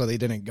back so they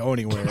didn't go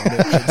anywhere.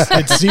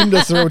 It seemed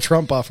to throw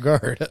Trump off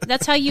guard.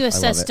 That's how you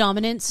assess it.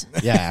 dominance.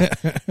 Yeah.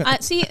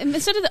 See,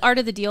 instead of the art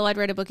of the deal, I'd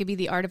write a book. It'd be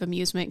the art of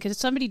amusement. Because if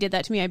somebody did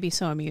that to me, I'd be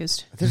so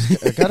amused.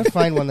 I got to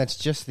find one that's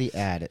just the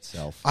ad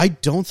itself. I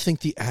don't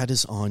think the ad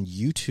is on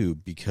YouTube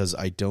because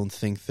I don't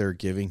think they're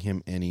giving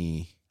him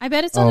any. I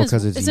bet it's on his.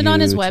 'cause it's Is it on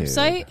his YouTube.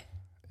 website?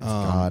 It's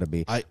gotta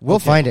be. I- We'll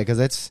okay. find it because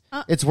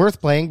it's worth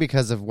playing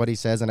because of what he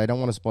says, and I don't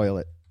want to spoil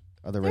it.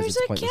 Otherwise, There's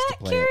it's a pointless cat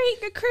to play it. carrying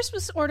a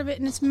Christmas ornament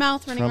in its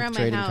mouth running Trump around my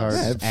trading house.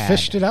 cards. I Ad.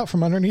 fished it out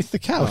from underneath the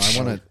Oh, couch.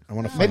 I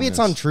want to. Maybe it's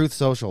on Truth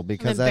Social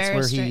because that's where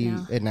embarrassed he right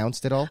now.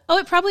 announced it all. Oh,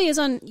 it probably is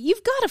on.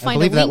 You've got to find a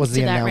believe that link was to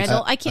the that, announcement.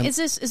 Randall. I can't. Is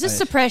this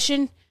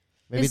suppression?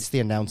 Maybe it's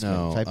the announcement.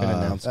 No, Type in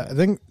announcement. I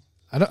think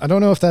I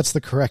don't know if that's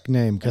the correct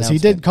name because he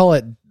Announcement. did call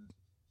it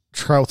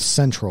Trouth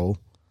Central,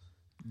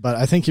 but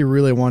I think he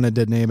really wanted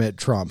to name it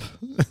Trump,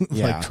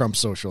 Yeah. like Trump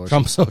Social. Or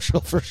Trump Social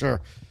for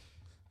sure.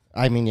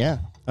 I mean, yeah.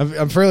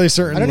 I'm fairly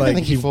certain. I don't like, even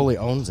think he fully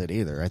owns it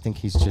either. I think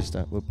he's just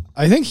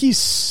I think he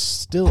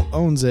still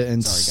owns it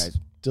and Sorry, guys.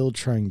 still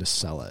trying to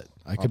sell it.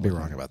 I could be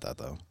wrong about that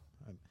though.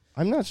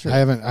 I'm not sure. I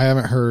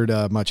haven't heard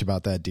much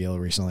about that deal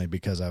recently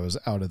because I was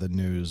out of the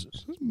news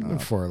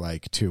for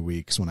like 2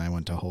 weeks when I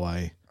went to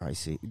Hawaii. I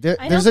see. I There's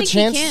don't a think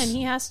chance. he can.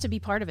 He has to be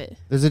part of it.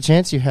 There's a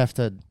chance you have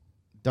to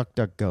duck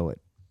go it.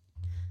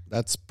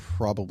 That's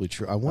probably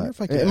true. I wonder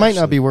if I could. It might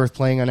not actually- be worth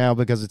playing on now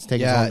because it's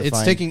taking. Yeah, long to it's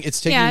find. taking. It's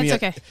taking Yeah, me.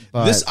 it's okay.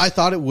 This But- I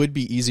thought it would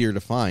be easier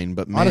to find,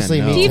 but man, Honestly,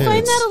 no. me Do you too.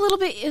 find that a little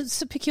bit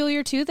it's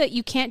peculiar too? That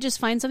you can't just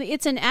find something.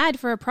 It's an ad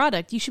for a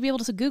product. You should be able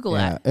to Google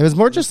Yeah, that. it was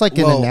more just like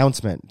an Well-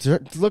 announcement.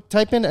 Look,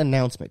 type in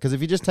announcement because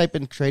if you just type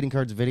in trading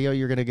cards video,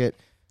 you're gonna get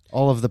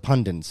all of the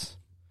pundits.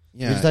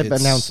 Yeah, you just type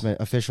it's- announcement,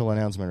 official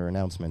announcement, or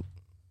announcement.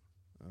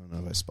 I don't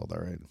know if I spelled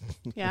that right.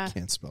 Yeah. I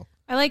can't spell.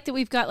 I like that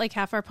we've got like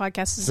half our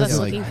podcast is So us it's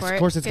looking like, for it. of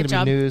course, it's Good gonna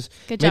job. be news.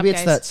 Good job, Maybe it's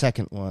guys. that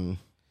second one.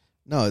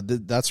 No,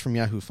 that's from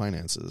Yahoo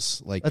Finances.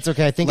 Like, That's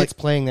okay. I think Like- it's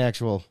playing the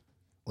actual.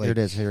 like- Here it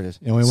is. Here it is.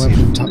 And we went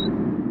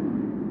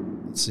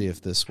from let's see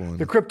if this one.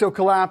 The crypto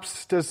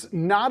collapse does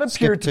not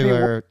appear Skip to be. to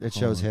where it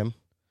shows him.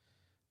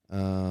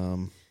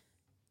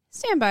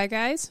 Stand by,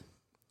 guys.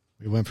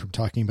 we went from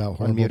talking about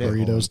horrible Unmute it. Hold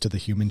on. burritos to the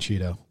human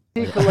Cheeto.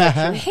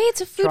 collection. Hey,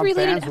 it's a food Trump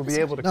related fans will be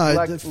episode. able to No, the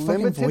collect fucking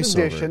limited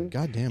voiceover. edition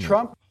God damn it.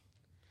 Trump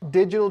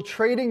digital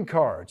trading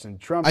cards and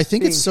Trump. I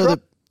think it's so that.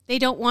 They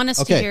don't want us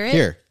to Okay, hear it.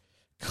 here.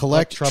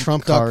 Collect Trump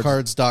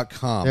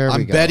Trump.cards.com. There we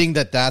I'm go. betting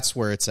that that's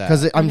where it's at.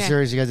 Because I'm Okay.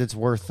 serious, you guys. It's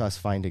worth us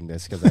finding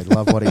this because I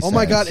love what he says. Oh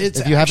my God, it's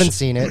if you haven't actu-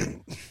 seen it,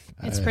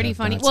 It's pretty have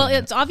funny. not Well, seen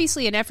it's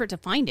obviously an effort to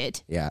find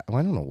it, yeah. Well,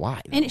 I don't know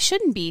why. and though. it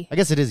shouldn't be. I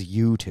guess it is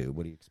YouTube.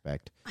 What do you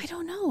expect? I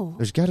don't know.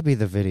 There's got to be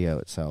the video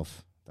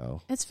itself,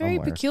 though. It's very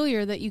somewhere.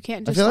 peculiar that you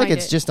can't I just feel like find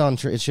it's it. just on.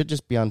 It should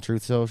just be on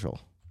Truth Social.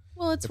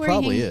 Well, it's It where he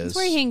probably hangs, it's is.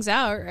 where he hangs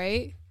out,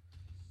 right?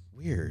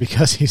 Weird.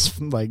 Because he's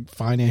like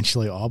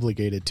financially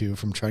obligated to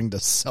from trying to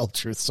sell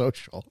Truth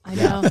Social. I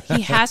know.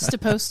 He has to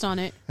post on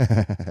it.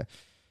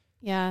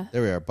 Yeah.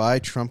 There we are.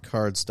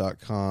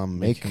 BuyTrumpCards.com.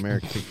 Make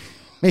America.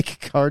 Make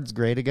cards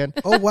great again.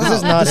 Oh wow, This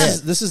is not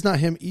it. This is not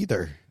him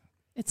either.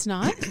 It's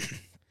not?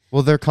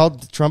 Well, they're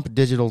called Trump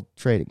digital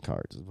trading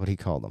cards. Is what he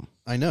called them.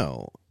 I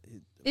know.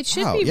 It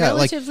should Wow, be yeah,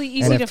 like relatively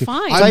easy to NFT.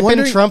 find. Type in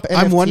wondering, Trump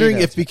I'm NFT wondering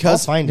notes. if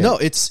because I'll find it. no,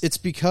 it's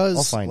because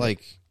I'll find it.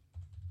 like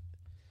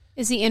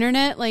Is the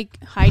internet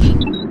like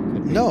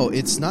hiding? no,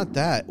 it's not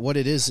that. What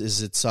it is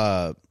it's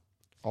I'll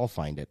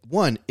find it.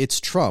 one, it's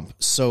Trump.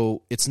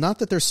 So it's not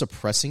that they're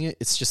suppressing it,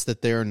 it's just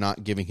that they're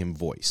not giving him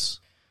voice.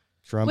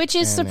 Trump Which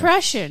is NFT.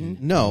 suppression.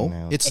 No,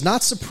 No. it's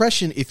not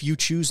suppression if you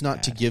choose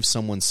not to give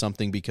someone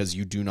something because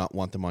you do not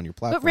want them on your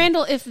platform. But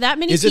Randall, if that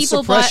many is it people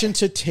suppression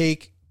to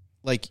take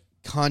like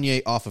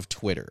Kanye off of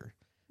Twitter?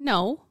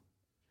 No.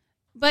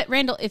 But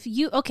Randall, if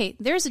you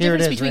there's a Here it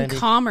difference is, between Randy.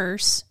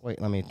 commerce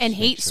Wait, let me and make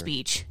hate sure.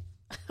 speech.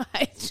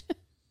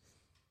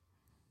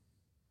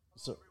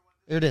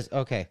 Here it is.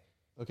 Okay,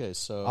 Okay,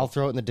 so I'll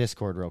throw it in the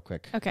Discord real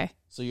quick. Okay.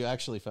 so you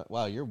actually found,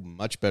 wow, you're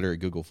much better at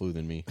Google Flu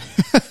than me.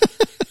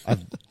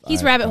 He's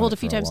I've rabbit done holed it a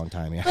few for times. long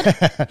time, yeah.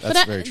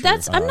 But very true.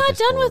 I'm not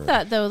done with Discord.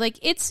 that though. Like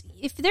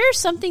if there's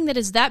something that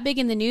is that big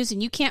in the news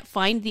and you can't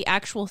find the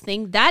actual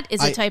thing, that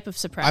is a type of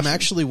suppression. I'm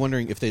actually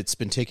wondering if it's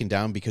been taken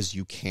down because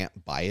you can't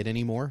buy it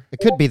anymore. It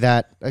could be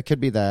that. It could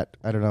be that.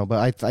 I don't know.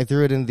 But I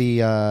threw it in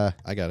the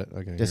I got it.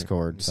 Okay,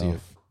 Discord. Here. So See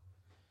if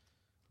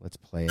let's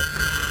play it.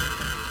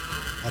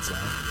 That's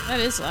loud. That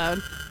is loud.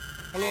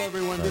 Hello,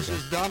 everyone. This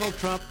is Donald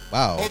Trump.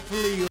 wow.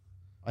 Hopefully, you.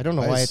 I don't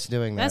know why Guys, it's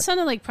doing that. That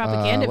sounded like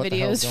propaganda what the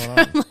hell's videos going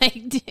on? from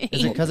like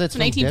Is it 'cause it's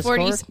from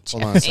 1940s.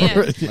 Hold on a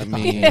Japan. second.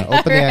 Let me. Yeah,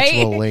 open the Right?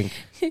 actual link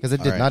because it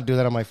did All right. not do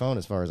that on my phone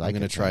as far as I'm I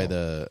going to can try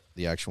tell.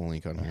 the actual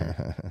link on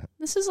here.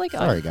 This is like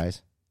Sorry,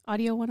 guys.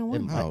 audio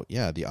 101. Oh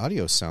yeah, the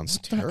audio sounds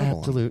The terrible.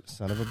 absolute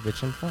son of a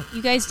bitch and fuck.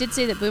 You guys did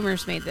say that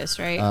boomers made this,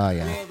 right? Hello,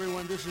 Yeah.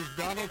 everyone. This is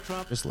Donald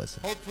Trump. Just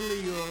listen.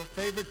 Hopefully, your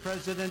favorite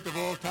president of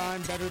all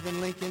time, better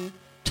than Lincoln,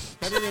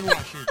 better than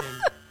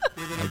Washington,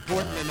 with an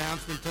important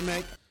announcement to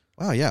make.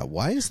 Wow, yeah.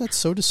 Why is that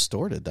so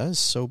distorted? That is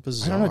so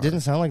bizarre. I don't know. It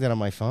didn't sound like that on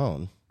my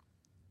phone.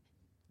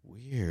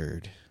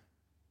 Weird.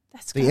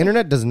 That's The good.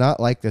 internet does not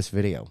like this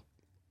video.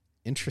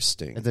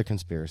 Interesting. It's a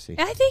conspiracy.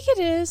 I think it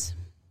is.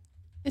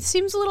 It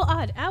seems a little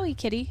odd. Owie,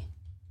 kitty.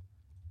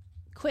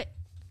 Quit.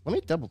 Let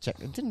me double check.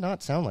 It did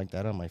not sound like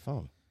that on my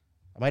phone.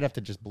 I might have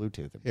to just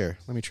Bluetooth it. Here,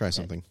 let me try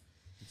something.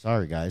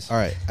 Sorry, guys. All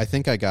right, I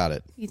think I got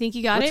it. You think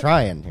you got We're it?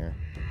 trying here.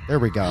 There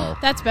we go.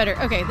 That's better.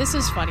 Okay, this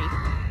is funny.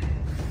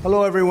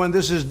 Hello, everyone.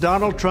 This is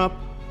Donald Trump.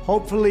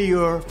 Hopefully,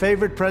 your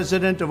favorite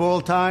president of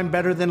all time,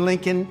 better than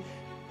Lincoln,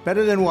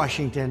 better than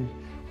Washington,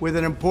 with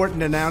an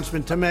important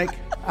announcement to make.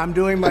 I'm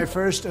doing my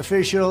first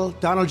official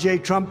Donald J.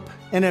 Trump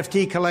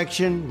NFT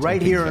collection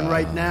right here and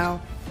right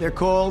now. They're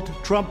called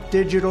Trump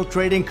Digital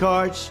Trading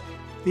Cards.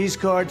 These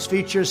cards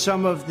feature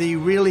some of the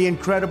really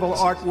incredible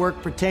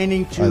artwork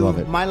pertaining I love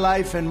to it. my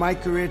life and my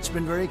career. It's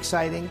been very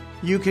exciting.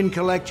 You can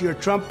collect your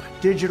Trump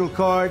digital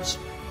cards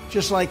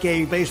just like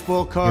a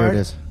baseball card Here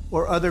it is.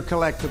 or other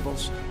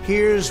collectibles.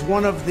 Here's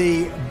one of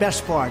the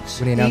best parts.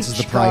 When he announces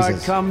Each the prizes.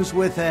 card comes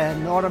with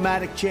an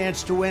automatic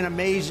chance to win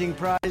amazing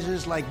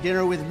prizes like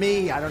dinner with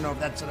me. I don't know if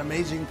that's an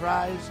amazing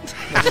prize.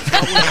 But it's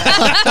what we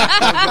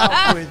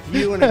have. Go with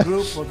you and a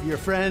group of your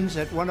friends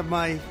at one of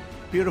my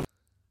beautiful.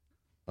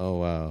 Oh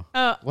wow.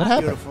 What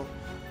happened? Beautiful.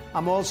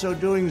 I'm also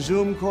doing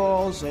Zoom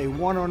calls, a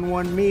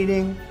one-on-one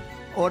meeting,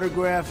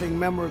 autographing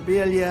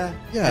memorabilia,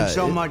 Yeah, and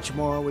so it- much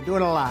more. We're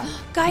doing a lot.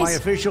 Guys. My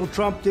official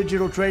Trump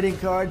digital trading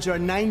cards are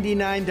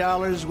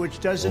 $99, which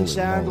doesn't Holy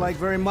sound moly. like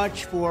very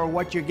much for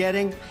what you're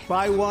getting.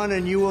 Buy one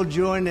and you will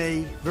join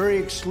a very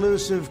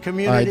exclusive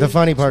community. All right, the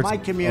funny It's part's my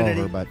community.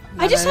 over, but-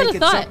 I just had think a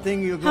it's thought.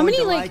 something you're How going many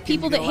to like like, and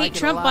people you're that gonna hate like it a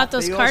Trump lot. bought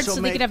those They cards also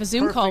so they could have a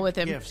Zoom make call with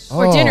perfect him gifts.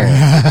 for Oh. dinner?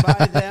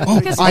 Buy them.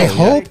 Because- I hope,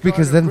 Credit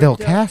because card then or they'll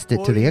printout. cast it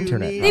to All the you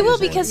internet. need They will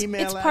is an because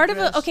email it's part of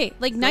address. a okay,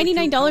 like Go to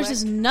 $99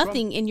 is collect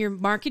nothing in your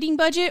marketing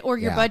budget or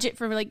your Yeah. budget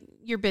for like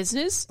your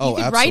business. Oh,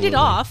 You could write it absolutely.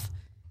 off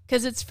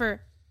because it's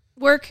for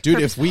work. Dude,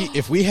 purpose.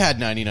 if we had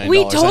 $99, we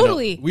I know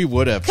totally we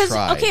would have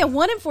tried. okay, a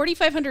 1 in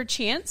 4,500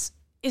 chance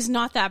is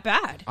not that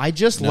bad. I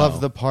just No.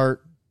 love the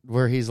part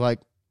where he's like,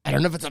 I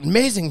don't know if it's an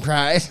amazing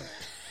prize.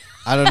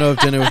 I don't know if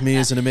dinner with me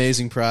is an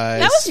amazing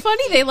prize. That was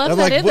funny. They left I'm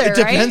that like, in well, there, it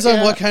depends right?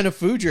 on what kind of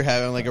food you're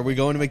having. Like, are we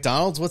going to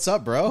McDonald's? What's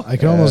up, bro? I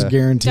can almost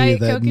guarantee Diet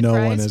that Coke and no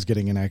fries. one is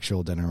getting an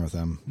actual dinner with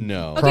them.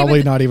 No. Okay, Probably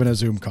but- not even a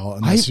Zoom call. I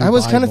unless you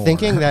was buy kind of more.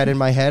 thinking that in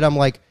my head. I'm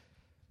like,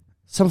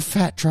 some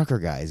fat trucker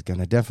guy is going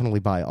to definitely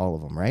buy all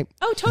of them, right?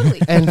 Oh, totally.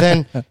 And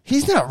then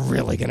he's not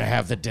really going to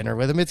have the dinner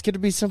with him. It's going to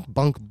be some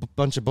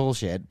bunch of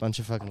bullshit, bunch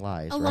of fucking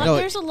lies, A right? lot-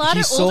 there's a lot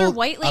he of older sold-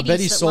 white I bet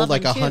ladies he that sold love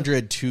like him, too.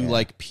 100 to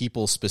like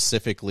people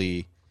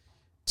specifically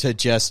to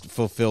just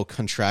fulfill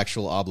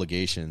contractual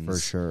obligations. For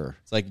sure.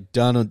 It's like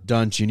Don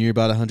Jr.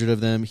 bought 100 of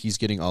them. He's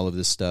getting all of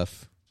this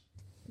stuff.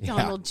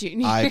 Donald Jr.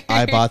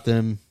 I bought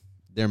them.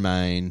 They're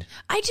mine.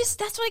 That's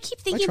what I keep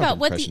thinking Trump about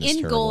what the impression is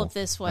end goal terrible. of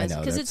this I was know,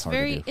 because that's hard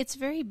to do. it's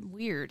very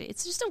weird.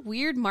 It's just a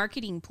weird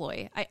marketing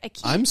ploy. I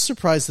can't. I'm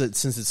surprised that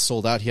since it's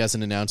sold out, he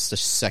hasn't announced a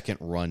second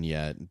run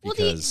yet. well,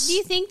 Because do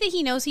you think that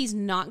he knows he's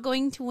not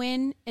going to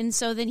win, and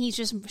so then he's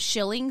just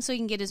shilling so he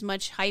can get as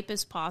much hype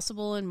as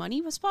possible and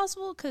money as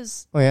possible?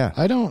 Because Oh, yeah.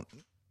 I don't.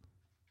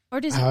 or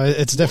does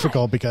It's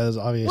difficult because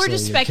obviously we're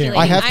just you can't speculating?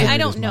 I have to I read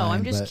don't his know. mind,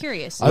 I'm just but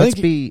curious. I Let's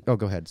think- be. Oh,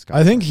 go ahead, Scott.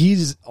 I think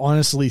he's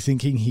honestly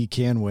thinking he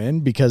can win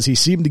because he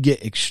seemed to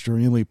get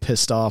extremely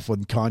pissed off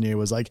when Kanye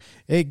was like,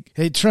 "Hey,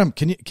 Trump,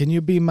 can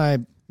you be my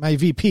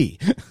VP?"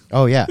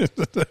 Oh, yeah.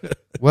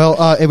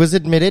 Well, it was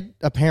admitted,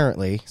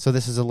 apparently. So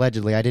this is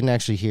allegedly. I didn't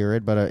actually hear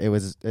it, but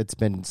it's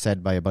been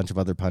said by a bunch of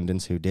other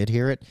pundits who did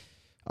hear it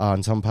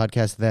on some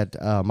podcast that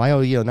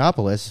Milo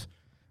Yiannopoulos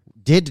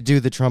did do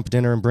the Trump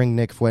dinner and bring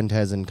Nick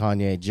Fuentes and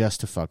Kanye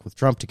just to fuck with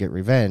Trump to get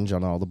revenge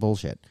on all the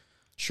bullshit.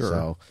 Sure.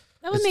 So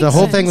That would it's- make the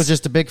whole sense. thing was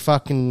just a big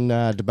fucking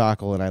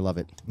debacle, and I love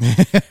it.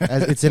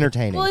 It's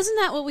entertaining. Well, isn't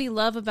that what we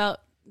love about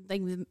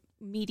like the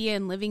media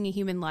and living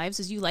human lives?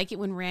 Is you like it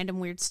when random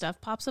weird stuff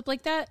pops up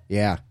like that?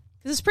 Yeah.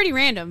 This is pretty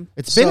random.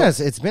 It's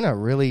been a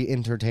really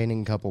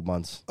entertaining couple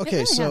months. Okay,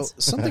 really so has.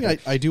 something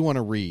I do want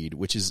to read,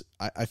 which is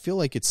I feel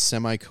like it's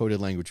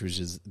semi-coded language, which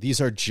is these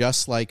are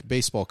just like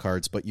baseball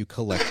cards, but you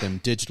collect them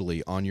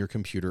digitally on your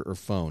computer or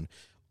phone.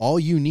 All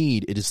you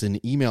need is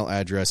an email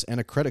address and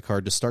a credit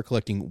card to start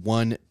collecting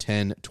 1,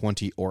 10,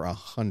 20, or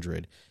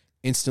 100.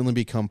 Instantly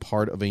become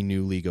part of a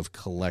new league of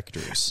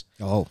collectors.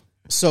 Oh.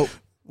 So,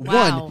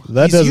 Wow. one,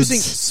 That he's doesn't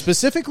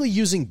specifically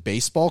using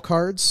baseball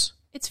cards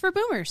It's for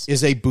boomers.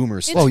 is a boomer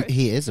It's Oh, for-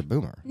 he is a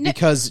boomer.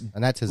 because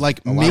And that's his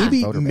like a lot of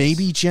maybe voter base.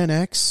 maybe Gen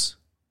X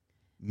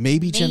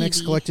Gen X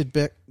Maybe.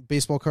 collected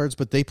baseball cards,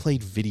 but they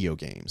played video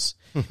games.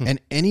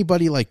 And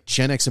anybody like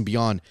Gen X and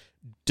beyond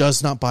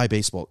does not buy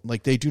baseball.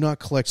 Like they do not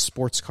collect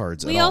sports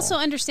cards We at also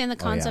all. understand the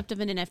concept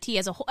of an NFT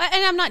as a whole.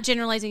 And I'm not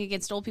generalizing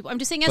against old people. I'm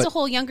just saying as a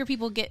whole, younger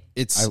people get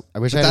It's I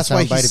wish but I had a that's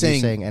why soundbite he's of you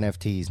saying, saying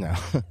NFTs now.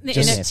 The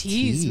Just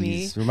NFTs,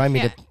 me. Remind me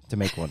Yeah. to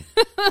make one.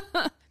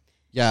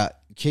 yeah,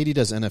 Katie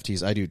does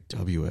NFTs. I do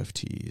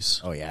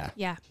WFTs. Oh, yeah.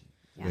 yeah.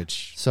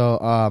 Which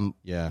So,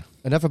 yeah.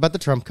 enough about the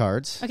Trump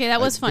cards. Okay, that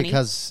was funny.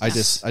 Because I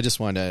just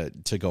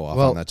wanted to go off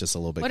Well, on that just a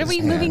little bit. What are 'cause- we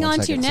Yeah, moving one on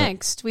to second. So-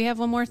 next? We have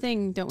one more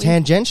thing, don't we?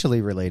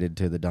 tangentially related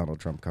to the Donald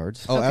Trump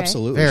cards. Oh, Okay.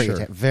 absolutely. very,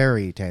 sure.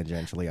 very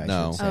tangentially, I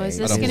No. should say. Oh, is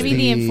I this don't going to be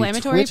believe the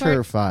inflammatory Twitter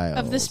part files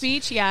of the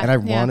speech? Yeah. And I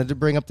yeah. wanted to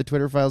bring up the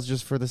Twitter files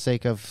just for the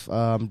sake of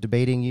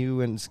debating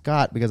you and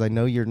Scott, because I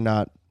know you're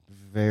not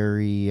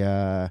very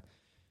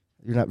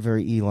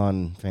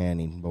Elon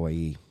fanny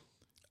boy.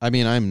 I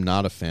mean, I'm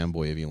not a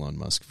fanboy of Elon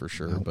Musk for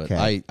sure, but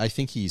Okay. I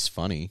think he's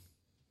funny.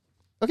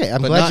 Okay,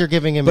 I'm But glad not- you're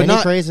giving him but any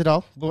not- praise at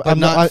all. Well, But I'm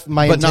not,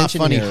 my but not intention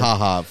funny, here-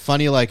 haha.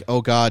 Funny like,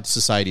 oh God,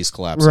 society's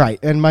collapsing. Right,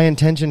 and my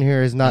intention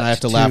here is not. And I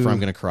have to laugh or I'm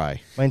going to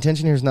cry. My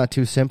intention here is not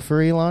to simp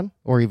for Elon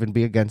or even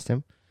be against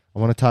him. I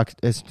want to talk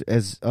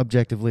as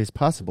objectively as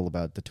possible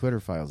about the Twitter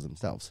files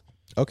themselves.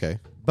 Okay.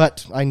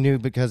 But I knew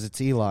because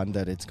it's Elon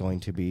that it's going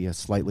to be a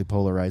slightly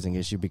polarizing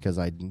issue, because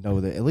I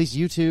know that at least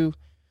you two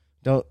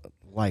don't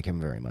like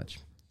him very much,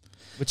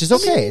 which is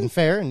okay and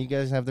fair, and you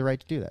guys have the right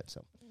to do that.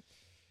 So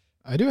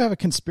I do have a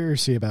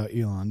conspiracy about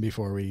Elon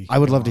before we. I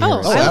would love to hear Oh,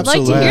 it. I would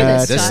like to hear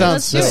this. This Scott. sounds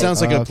Let's do this it.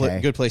 sounds like a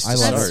Okay. good place to I love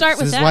start. Let's start with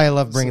This is that. why I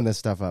love bringing this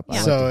stuff up. I like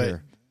to So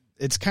hear.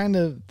 it's kind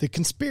of the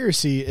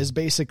conspiracy is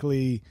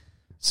basically.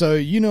 So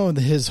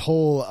his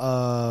whole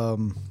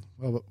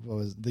what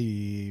was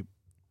the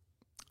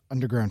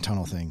underground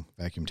tunnel thing,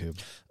 vacuum tube.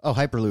 Oh,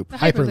 Hyperloop. The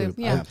Hyperloop,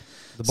 yeah.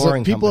 The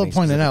boring So people company have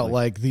pointed out, specifically.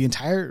 like, the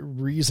entire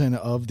reason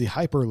of the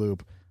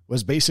Hyperloop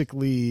was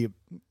basically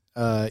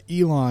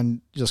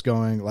Elon just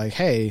going like,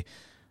 "Hey,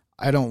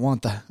 I don't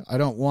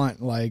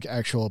want like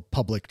actual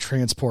public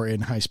transport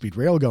and high speed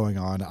rail going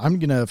on. I'm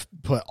gonna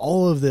put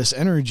all of this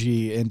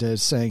energy into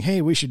saying,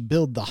 hey, we should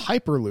build the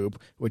Hyperloop,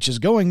 which is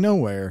going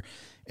nowhere,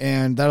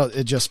 and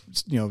it just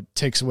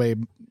takes away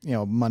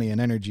money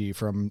and energy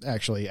from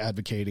actually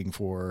advocating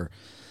for."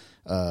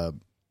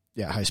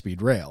 High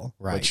speed rail,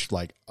 Right. which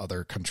like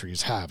other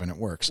countries have, and it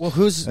works. Well,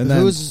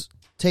 who's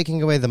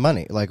taking away the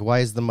money? Like, why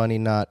is the money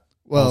not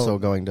also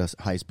going to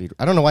high speed?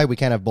 I don't know why we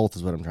can't have both.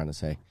 Is what I'm trying to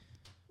say.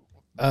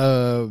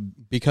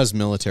 Because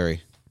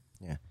military.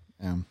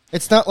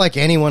 It's not like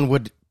anyone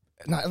would.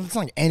 It's not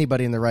like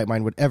anybody in their right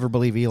mind would ever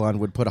believe Elon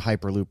would put a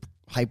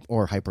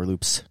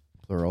hyperloops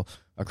plural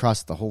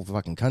across the whole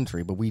fucking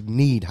country. But we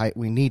need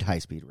high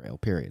speed rail.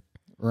 Period.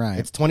 Right.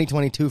 It's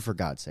 2022 for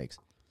God's sakes.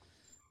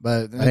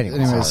 But anyway,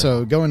 anyway, sorry.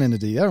 so going into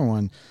the other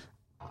one,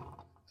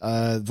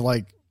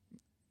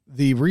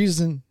 the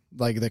reason,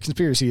 the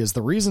conspiracy is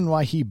the reason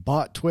why he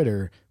bought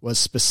Twitter was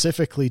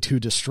specifically to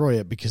destroy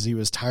it because he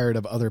was tired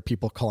of other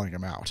people calling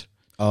him out.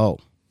 Oh,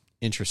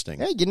 Interesting.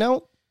 hey,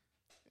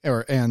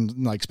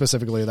 And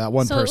specifically that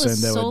one So it was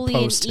person that would solely an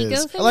post ego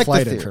his thing? I like flight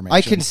the theory. information.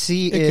 I can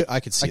see it. I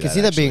could see I can that,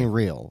 see that actually. being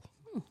real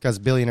because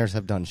billionaires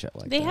have done shit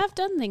like They that. have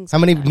done things. How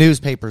like many that.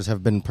 newspapers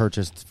have been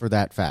purchased for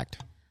that fact?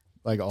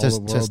 Like all to the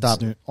world's stop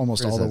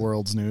almost all the criticism.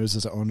 world's news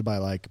is owned by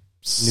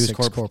News six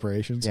corp-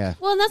 corporations. Yeah.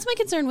 Well, and that's my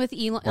concern with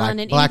Elon and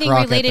anything BlackRock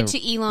at related the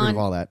to root Elon of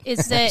all that.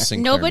 is that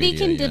Sinclair nobody Media,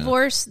 can yeah.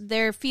 divorce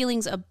their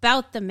feelings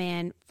about the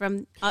man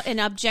from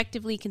and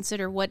objectively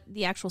consider what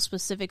the actual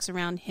specifics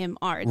around him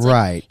are. It's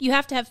Right. Like you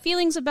have to have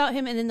feelings about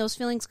him, and then those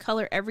feelings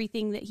color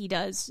everything that he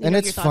does. You And know,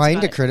 it's your thoughts fine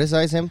about to it.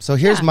 criticize him. So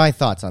here's Yeah. my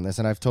thoughts on this,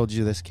 and I've told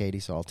you this, Katie,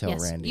 so I'll tell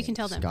Yes, Randy. you can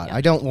tell and them, Scott. yeah.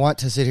 I don't want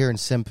to sit here and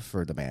simp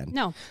for the man.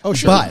 No. Oh,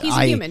 sure. But He's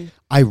a human.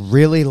 I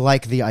really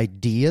like the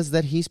ideas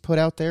that he's put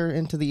out there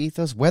into the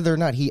ethos, whether or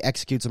not he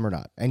executes them or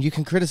not. And you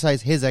can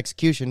criticize his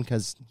execution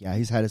because, yeah,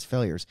 he's had his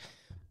failures.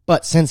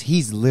 But since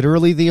he's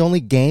literally the only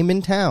game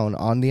in town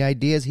on the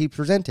ideas he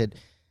presented,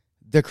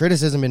 the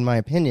criticism, in my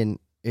opinion,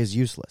 is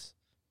useless.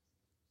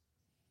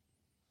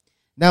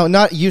 Now,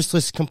 not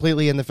useless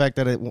completely in the fact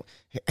that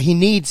he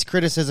needs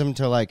criticism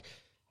to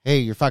hey,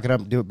 you're fucking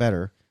up, do it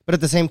better. But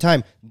at the same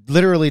time,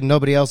 literally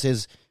nobody else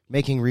is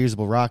making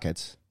reusable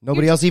rockets.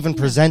 Nobody else even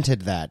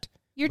presented that.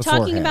 You're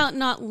talking beforehand. about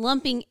not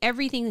lumping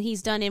everything that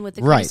he's done in with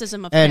the Right.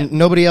 criticism of and him.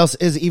 nobody else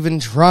is even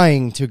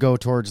trying to go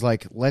towards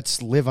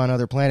let's live on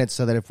other planets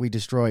so that if we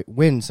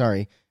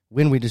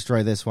when we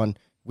destroy this one,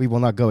 we will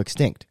not go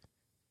extinct.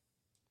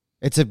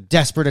 It's a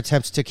desperate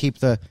attempt to keep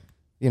the,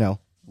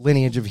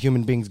 lineage of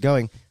human beings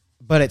going.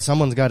 But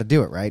someone's got to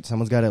do it, right?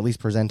 Someone's got to at least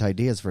present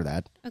ideas for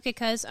that. Okay,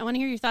 cuz I want to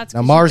hear your thoughts.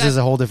 Now, Mars is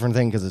a whole different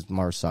thing because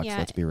Mars sucks. Yeah,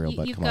 let's be real.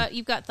 But come on.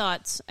 You've got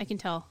thoughts. I can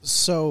tell.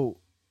 So,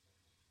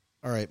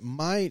 all right,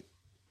 my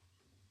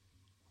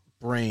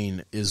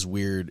brain is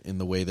weird in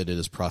the way that it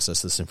has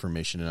processed this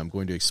information, and I'm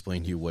going to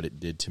explain to you what it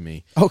did to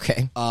me.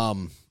 Okay.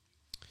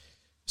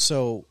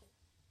 So,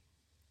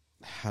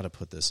 how to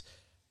put this?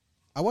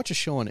 I watch a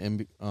show on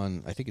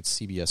I think it's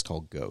CBS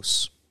called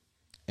Ghosts,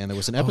 and there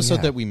was an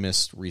episode that we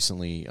missed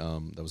recently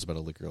that was about a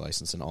liquor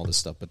license and all this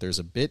stuff. But there's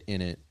a bit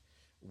in it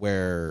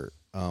where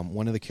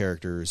one of the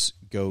characters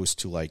goes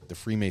to like the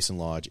Freemason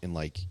Lodge in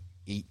like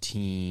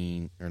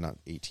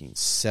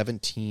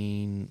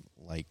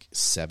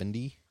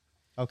 1770.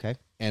 Okay.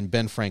 And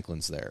Ben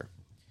Franklin's there.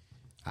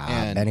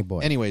 And Benny boy.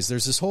 anyways,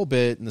 there's this whole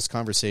bit in this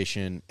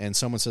conversation, and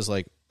someone says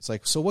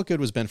so what good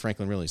was Ben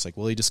Franklin really? It's like,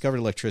 well, he discovered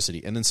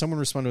electricity. And then someone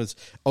responded with,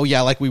 oh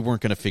yeah, like we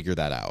weren't going to figure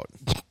that out.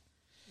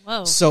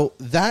 Whoa. So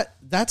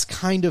that's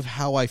kind of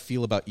how I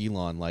feel about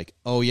Elon. Like,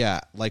 oh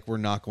yeah, like we're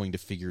not going to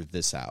figure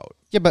this out.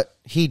 Yeah, but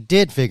he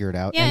did figure it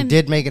out and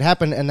did make it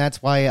happen, and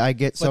that's why I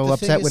get so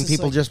upset when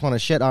people just want to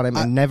shit on him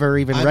and never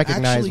even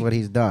recognize what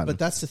he's done. But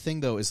that's the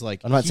thing, though, is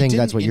like I'm not saying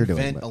that's what you're doing.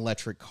 He didn't invent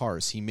electric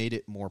cars. He made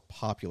it more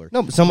popular.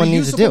 No, but someone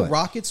needs to do it.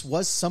 Rockets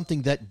was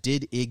something that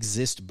did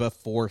exist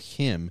before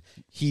him.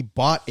 He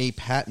bought a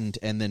patent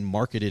and then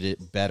marketed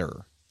it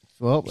better.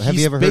 Well, have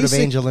you ever heard of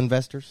angel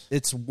investors?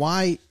 It's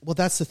why. Well,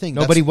 that's the thing.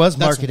 Nobody was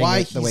marketing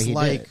it the way he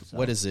did. So.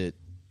 What is it?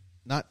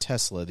 Not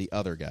Tesla. The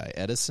other guy,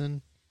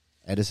 Edison.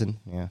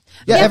 Yeah.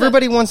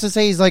 Everybody wants to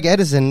say he's like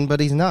Edison, but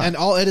he's not. And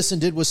all Edison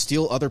did was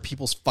steal other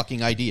people's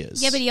fucking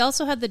ideas. Yeah, but he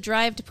also had the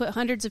drive to put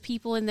hundreds of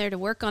people in there to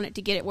work on it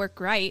to get it work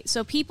right.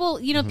 So people,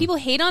 people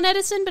hate on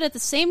Edison, but at the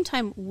same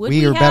time,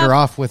 we are better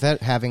off with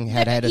it having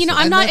had Edison.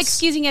 I'm not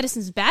excusing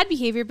Edison's bad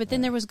behavior, but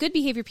then there was good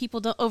behavior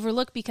people don't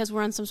overlook because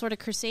we're on some sort of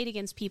crusade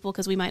against people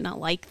because we might not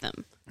like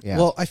them. Yeah.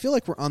 Well, I feel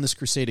like we're on this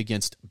crusade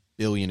against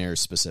billionaires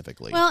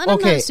specifically. Well,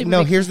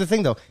 and here's the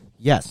thing, though.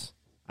 Yes.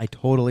 I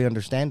totally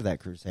understand that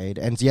crusade.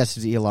 And yes,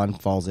 Elon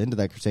falls into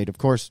that crusade. Of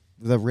course,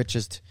 the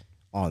richest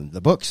on the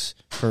books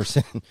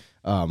person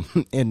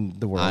in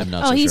the world. I'm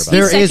not so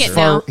sure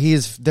about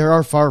that. There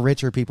are far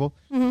richer people.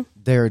 Mm-hmm.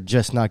 They're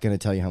just not going to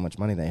tell you how much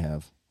money they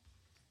have.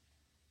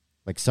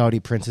 Like Saudi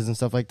princes and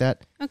stuff like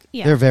that. Okay,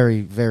 yeah. They're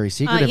very, very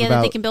secretive about...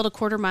 that they can build a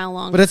quarter-mile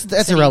long... But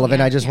that's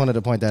irrelevant. I just wanted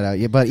to point that out.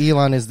 Yeah, but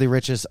Elon is the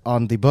richest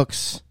on the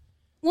books.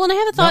 Well, and I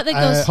have a thought that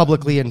goes...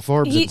 publicly in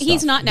Forbes and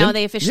He's not now.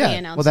 They officially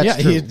announced well,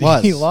 that's true.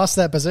 He lost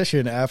that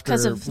position after,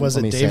 was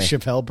it Dave say.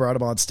 Chappelle brought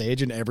him on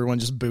stage and everyone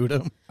just booed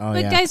him? Oh,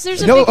 but guys,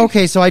 there's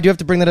okay, so I do have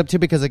to bring that up too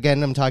because,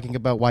 again, I'm talking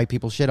about why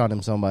people shit on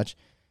him so much.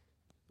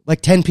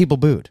 Like 10 people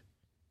booed,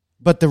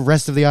 but the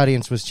rest of the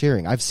audience was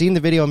cheering. I've seen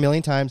the video a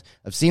million times.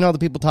 I've seen all the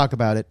people talk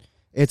about it.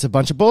 It's a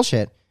bunch of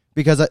bullshit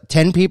because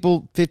 10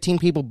 people, 15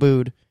 people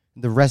booed.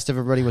 The rest of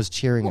everybody was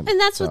cheering him. And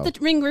that's what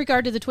in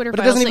regard to the Twitter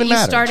but files that you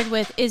matter. started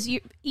with is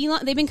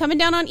Elon. They've been coming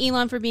down on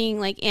Elon for being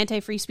like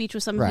anti-free speech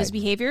with some of his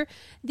behavior.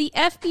 The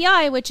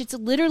FBI, which it's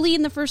literally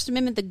in the First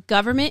Amendment, the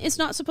government is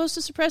not supposed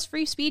to suppress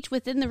free speech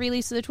within the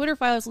release of the Twitter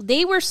files.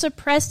 They were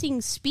suppressing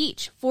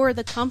speech for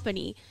the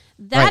company.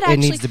 That actually it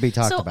needs to be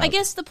talked about. I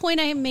guess the point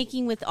I am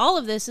making with all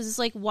of this is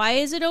like, why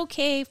is it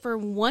okay for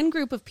one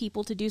group of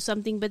people to do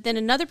something, but then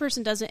another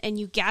person does it, and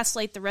you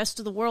gaslight the rest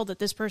of the world that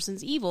this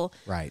person's evil?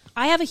 Right.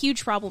 I have a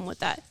huge problem with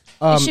that.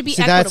 It should be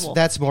equitable.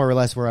 That's more or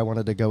less where I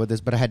wanted to go with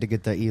this, but I had to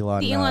get the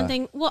Elon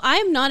thing. Well,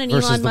 I'm not an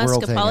Elon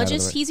Musk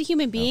apologist. He's a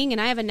human being,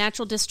 and I have a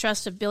natural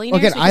distrust of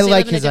billionaires. Again, I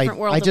like his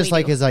I just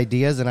like his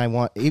ideas, and I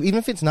want, even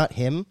if it's not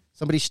him,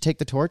 somebody should take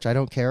the torch. I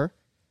don't care,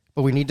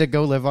 but we need to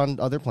go live on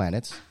other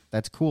planets.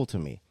 That's cool to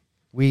me.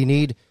 We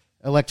need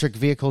electric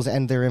vehicles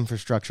and their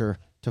infrastructure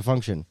to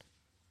function.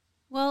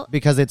 Well,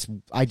 because it's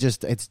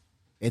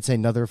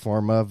another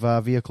form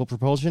of vehicle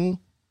propulsion.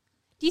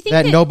 Do you think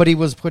that nobody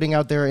was putting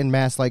out there in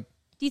mass like?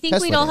 Do you think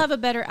Tesla we'd all did? have a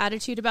better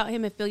attitude about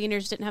him if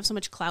billionaires didn't have so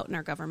much clout in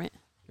our government?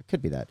 It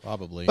could be that.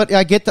 Probably. But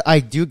I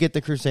do get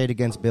the crusade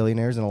against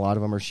billionaires, and a lot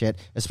of them are shit,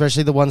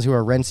 especially the ones who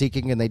are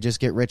rent-seeking and they just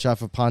get rich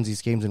off of Ponzi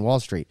schemes in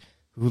Wall Street,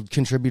 who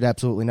contribute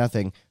absolutely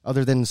nothing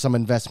other than some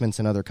investments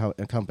in other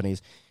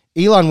companies.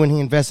 Elon, when he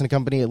invests in a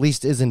company, at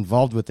least is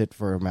involved with it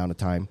for an amount of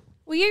time.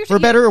 Well, for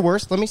better or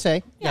worse, let me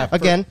say. Yeah,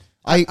 Again,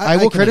 I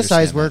will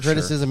criticize where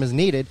criticism is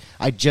needed.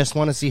 I just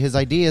want to see his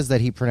ideas that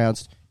he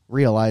pronounced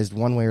realized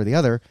one way or the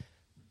other.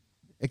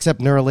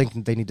 Except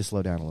Neuralink, they need to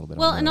slow down a little bit.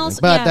 Well, and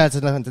also, but that's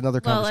another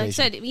conversation. Well, like I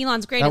said,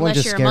 Elon's great that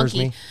unless you're a monkey.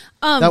 Me.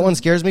 That one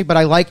scares me, but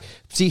I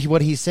see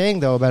what he's saying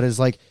though about is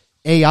like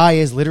AI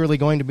is literally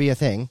going to be a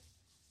thing,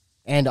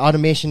 and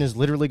automation is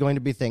literally going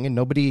to be a thing, and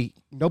nobody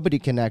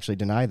can actually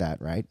deny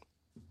that, right?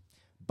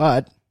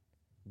 But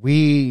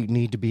we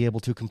need to be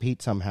able to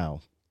compete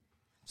somehow.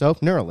 So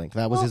Neuralink,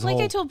 that was his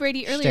whole I told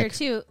Brady earlier shtick.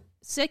 too.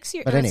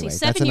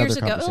 7 years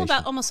ago,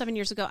 about almost 7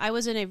 years ago, I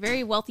was in a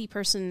very wealthy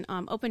person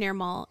open air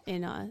mall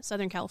in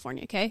Southern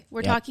California. Okay,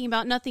 we're talking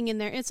about nothing in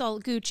there. It's all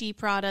Gucci,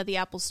 Prada, the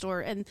Apple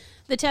Store, and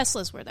the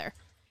Teslas were there.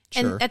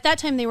 And at that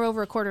time, they were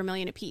over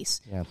 $250,000 a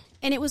piece. Yeah.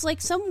 And it was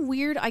like some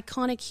weird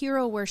iconic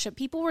hero worship.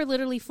 People were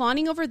literally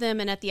fawning over them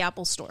and at the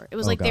Apple store. It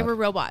was like they were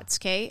robots,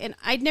 okay? And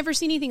I'd never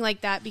seen anything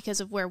like that because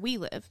of where we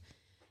live.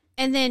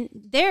 And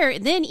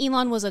then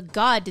Elon was a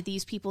god to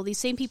these people, these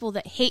same people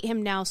that hate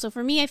him now. So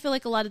for me, I feel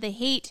like a lot of the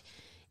hate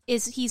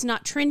is he's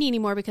not trendy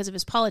anymore because of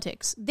his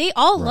politics. They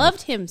all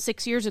loved him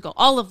 6 years ago,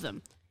 all of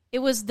them. It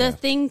was the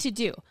thing to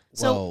do.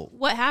 So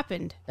what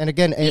happened? And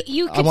again,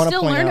 you could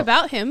still learn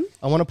about him.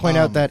 I want to point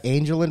out that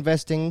angel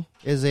investing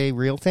is a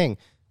real thing.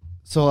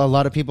 So a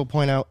lot of people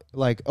point out,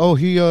 like, oh,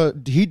 he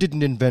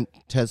didn't invent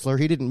Tesla. Or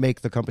he didn't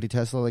make the company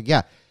Tesla. Like,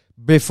 yeah,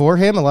 before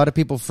him, a lot of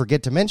people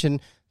forget to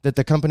mention that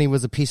the company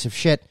was a piece of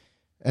shit,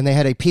 and they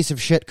had a piece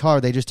of shit car.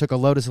 They just took a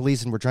Lotus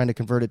Elise and were trying to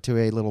convert it to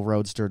a little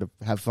roadster to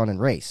have fun and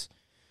race.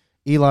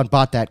 Elon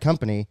bought that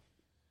company,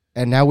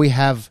 and now we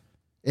have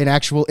an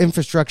actual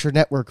infrastructure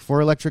network for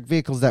electric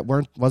vehicles that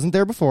wasn't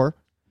there before.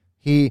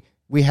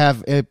 We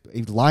have a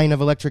line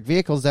of electric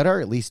vehicles that are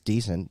at least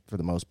decent for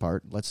the most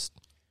part.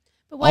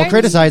 I'll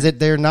criticize it.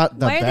 They're not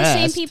the best. Why are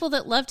the same people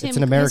that loved him? It's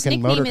an American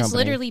his motor nickname is company.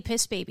 literally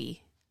Piss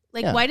Baby.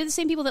 Like, why do the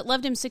same people that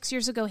loved him 6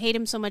 years ago hate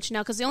him so much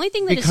now? Because the only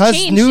thing that has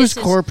changed News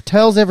Corp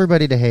tells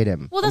everybody to hate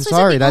him. Well, that's I'm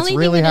sorry. That's the only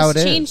really thing that how has it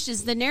is. changed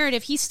is the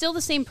narrative. He's still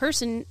the same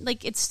person.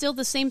 Like, it's still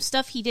the same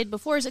stuff he did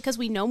before. Is it because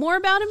we know more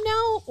about him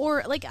now?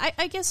 Or, like,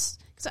 I guess...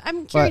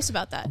 I'm curious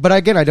about that. But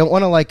again, I don't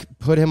want to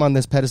put him on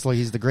this pedestal.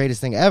 He's the greatest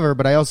thing ever.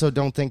 But I also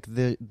don't think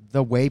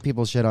the way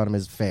people shit on him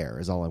is fair.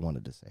 Is all I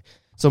wanted to say.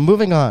 So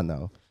moving on,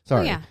 though.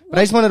 Sorry, but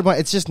I just wanted to point.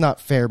 It's just not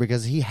fair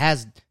because he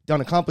has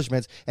done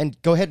accomplishments, and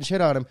go ahead and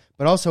shit on him,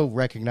 but also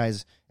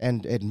recognize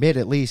and admit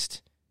at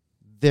least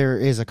there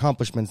is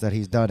accomplishments that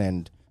he's done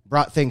and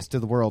brought things to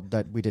the world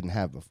that we didn't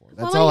have before.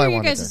 That's all I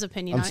wanted. Your guys'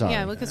 opinion. I'm sorry.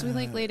 Yeah, because we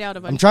laid out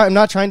a bunch. I'm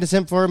not trying to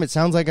simp for him. It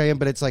sounds like I am,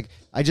 but it's like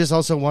I just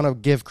also want to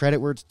give credit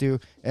where it's due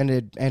and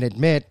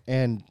admit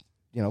and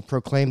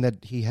proclaim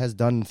that he has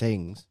done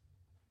things.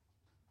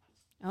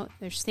 Oh,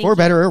 there's for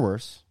better or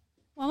worse.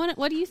 Well,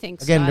 what do you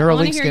think? Again, Scott? Neuralink I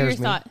want to hear your scares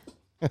me. thought.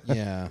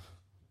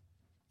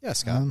 Yeah,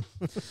 Scott.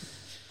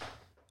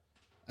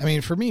 I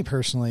mean, for me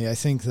personally, I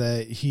think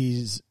that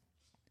he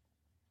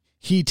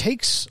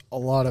takes a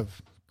lot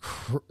of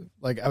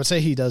I would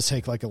say he does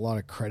take a lot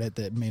of credit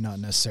that may not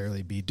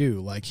necessarily be due.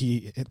 Like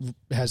he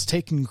has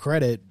taken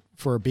credit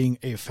for being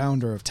a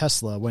founder of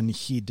Tesla when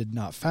he did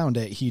not found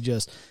it.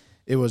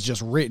 It was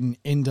just written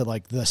into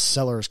the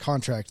seller's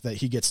contract that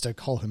he gets to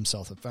call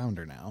himself a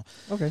founder now.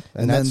 Okay,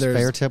 and that's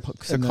fair to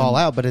call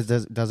out. But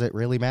does it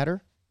really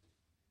matter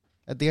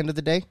at the end of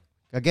the day?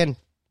 Again,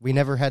 we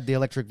never had the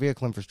electric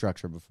vehicle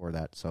infrastructure before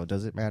that, so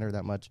does it matter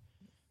that much?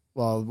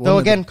 Well,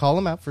 call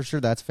him out for sure.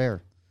 That's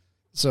fair.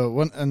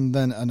 So and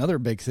then another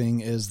big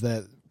thing is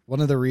that one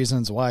of the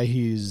reasons why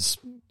he's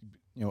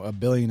a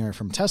billionaire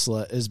from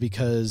Tesla is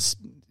because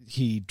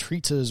he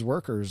treats his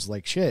workers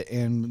like shit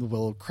and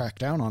will crack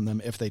down on them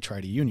if they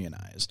try to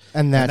unionize.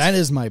 And that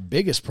is my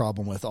biggest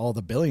problem with all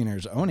the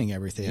billionaires owning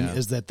everything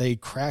is that they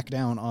crack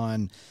down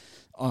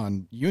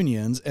on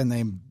unions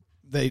and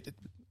they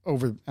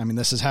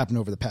this has happened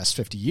over the past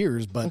 50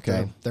 years, but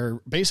there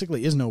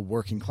basically is no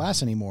working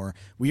class anymore.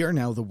 We are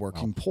now the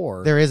working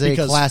poor. There is a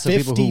class of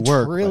people who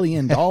work. $50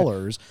 trillion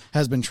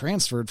has been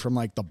transferred from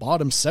the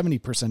bottom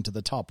 70% to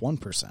the top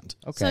 1%.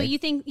 Okay. So you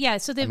think,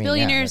 so the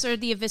billionaires are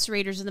the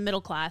eviscerators of the middle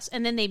class,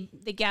 and then they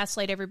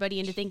gaslight everybody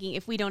into thinking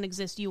if we don't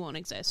exist, you won't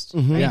exist.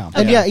 Mm-hmm. Right? Yeah.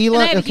 Okay. And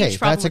Elon, and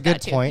that's a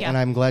good point, yeah. and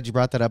I'm glad you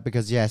brought that up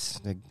because, yes,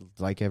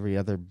 like every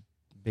other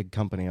big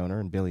company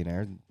owner and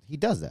billionaire, he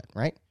does that,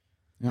 right?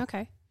 Yep.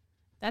 Okay.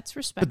 That's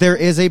respectable. But there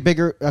is a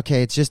bigger,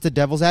 it's just a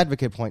devil's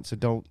advocate point, so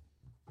don't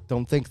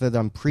think that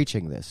I'm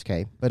preaching this,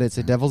 okay? But it's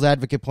a devil's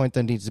advocate point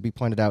that needs to be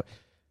pointed out.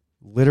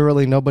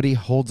 Literally nobody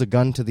holds a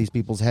gun to these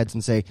people's heads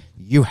and say,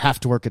 you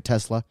have to work at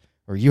Tesla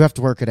or you have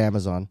to work at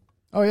Amazon.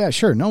 Oh, yeah,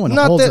 sure. No one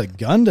holds a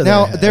gun to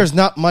their head. There's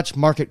not much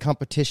market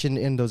competition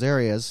in those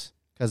areas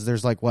because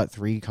there's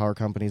 3 car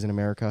companies in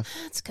America.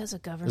 That's because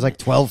of government. There's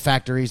 12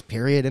 factories,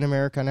 period, in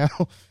America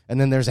now. And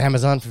then there's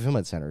Amazon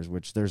fulfillment centers,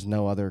 which there's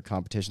no other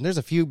competition. There's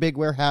a few big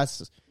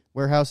warehouses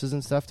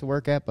and stuff to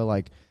work at, but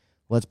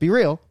let's be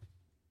real.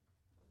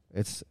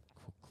 It's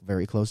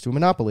very close to a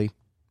monopoly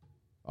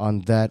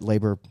on that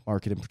labor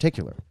market in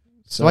particular.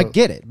 So I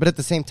get it. But at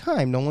the same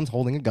time, no one's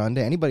holding a gun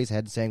to anybody's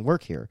head saying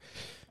work here.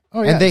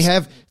 Oh, yeah. And they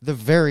have the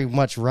very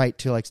much right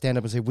to stand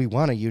up and say, we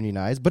want to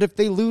unionize. But if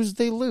they lose,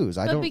 they lose.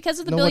 But because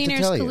of the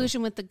billionaires'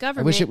 collusion with the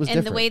government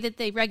and the way that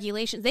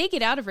they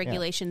get out of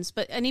regulations.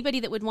 But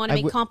anybody that would want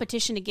to make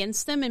competition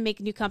against them and make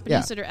new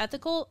companies that are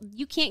ethical,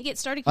 you can't get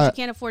started because you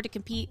can't afford to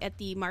compete at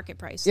the market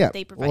price that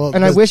they provide. Well,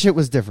 and I wish it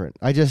was different.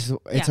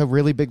 It's a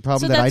really big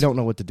problem that I don't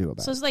know what to do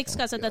about. So like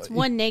Scott said, that's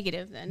one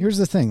negative then. Here's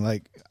the thing.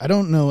 I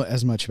don't know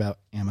as much about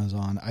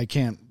Amazon. I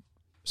can't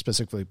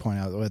specifically point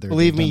out whether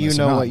believe me, you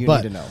know what you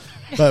need to know.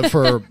 But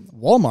for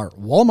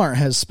Walmart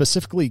has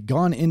specifically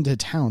gone into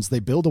towns. They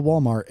build a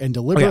Walmart and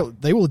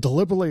they will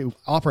deliberately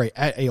operate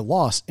at a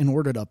loss in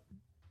order to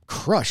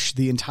crush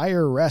the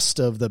entire rest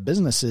of the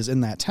businesses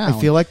in that town.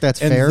 I feel like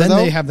that's and fair, then though.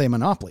 they have their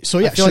monopoly. So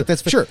yeah, feel like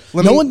that's fair. sure.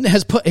 No one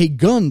has put a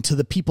gun to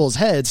the people's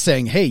heads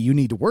saying, "Hey, you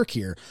need to work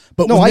here."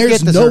 But No, when I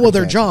there's get the no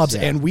other circumstances, jobs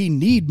yeah. and we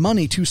need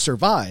money to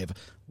survive,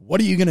 what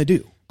are you going to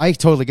do? I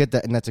totally get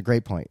that, and that's a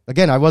great point.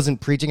 Again, I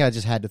wasn't preaching. I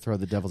just had to throw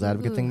the devil's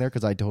advocate thing there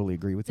because I totally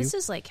agree with you. This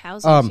is like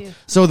housing too.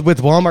 So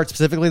with Walmart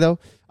specifically, though,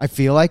 I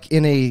feel like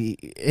in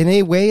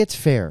a way it's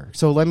fair.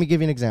 So let me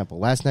give you an example.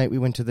 Last night we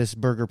went to this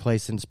burger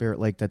place in Spirit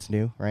Lake that's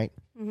new, right?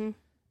 Mm-hmm.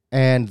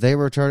 And they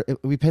were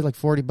we paid like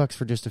 $40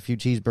 for just a few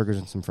cheeseburgers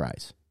and some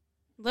fries,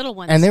 Little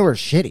ones. and they were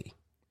shitty.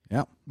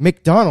 Yeah.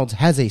 McDonald's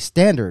has a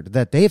standard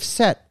that they've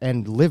set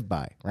and live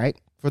by, right?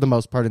 For the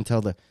most part,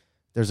 until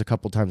there's a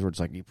couple times where it's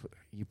like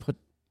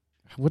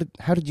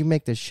how did you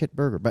make this shit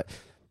burger? But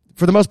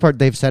for the most part,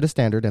 they've set a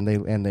standard and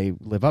they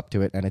live up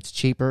to it, and it's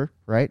cheaper,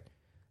 right?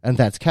 And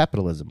that's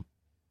capitalism.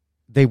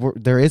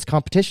 There is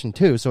competition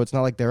too, so it's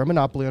not like they're a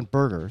monopoly on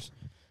burgers,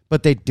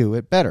 but they do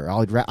it better.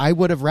 I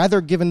would have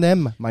rather given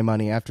them my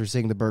money after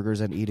seeing the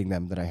burgers and eating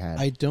them that I had.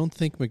 I don't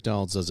think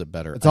McDonald's does it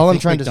better. That's all I'm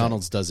think trying to say.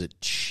 McDonald's does it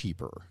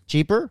cheaper.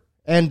 Cheaper,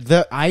 and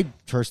I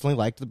personally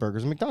liked the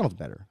burgers at McDonald's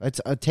better. It's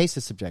a taste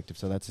is subjective,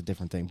 so that's a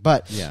different thing.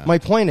 But Yeah. my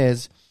point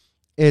is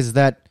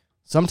that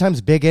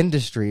sometimes big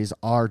industries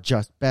are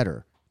just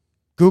better.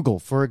 Google,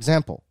 for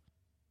example.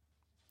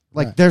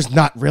 Like, there's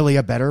not really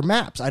a better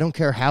Maps. I don't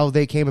care how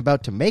they came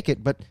about to make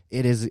it, but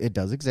it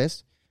does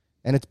exist,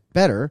 and it's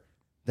better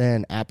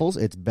than Apple's.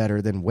 It's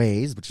better than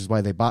Waze, which is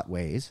why they bought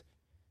Waze.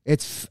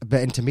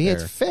 And to me,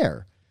 it's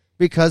fair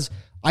because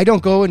I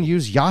don't go and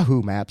use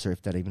Yahoo Maps, or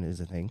if that even is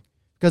a thing,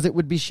 because it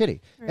would be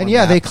shitty. And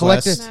yeah, they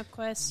collected.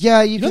 MapQuest.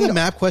 Yeah, You know that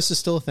MapQuest is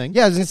still a thing?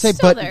 Yeah, I was gonna say,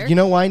 still but there. you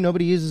know why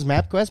nobody uses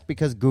MapQuest?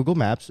 Because Google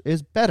Maps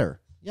is better.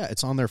 Yeah,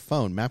 it's on their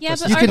phone. MapQuest Yeah, is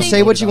but You are can they-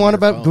 say what you on want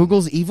their about phone.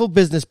 Google's evil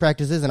business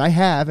practices, and I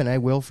have, and I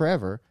will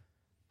forever.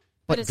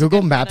 But But it's a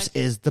Google good Maps product.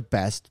 is the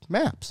best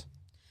maps.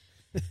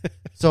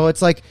 So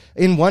it's like,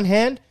 in one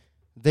hand,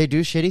 they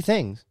do shitty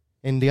things.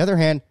 In the other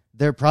hand,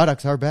 their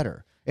products are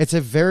better. It's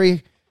a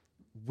very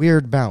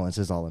weird balance,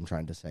 is all I'm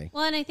trying to say.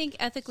 Well, and I think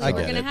ethically I we're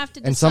get going to it. have to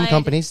decide. And some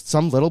companies,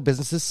 some little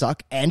businesses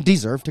suck and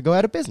deserve to go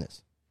out of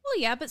business. Well,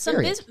 yeah, but some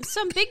Period.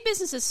 some big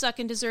businesses suck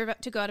and deserve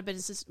to go out of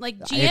business. Like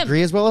I GM.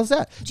 agree as well as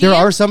that. There GM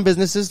are some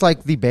businesses like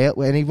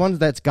anyone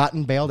that's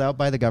gotten bailed out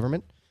by the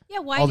government, Yeah,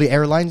 why? all the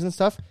airlines and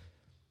stuff.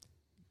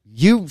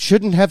 You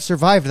shouldn't have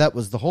survived. That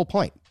was the whole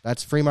point.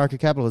 That's free market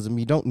capitalism.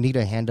 You don't need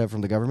a handout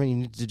from the government. You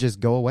need to just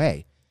go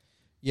away.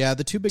 Yeah,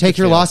 the too big Take to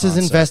your fail losses,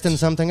 concept. invest in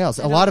something else.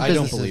 A lot of I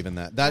don't businesses. believe in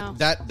that. No.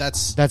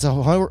 That's It's a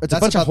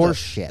bunch of about horse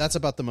the, shit. That's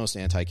about the most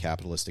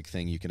anti-capitalistic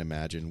thing you can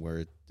imagine.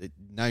 Where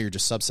now you're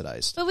just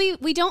subsidized. But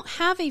we don't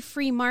have a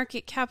free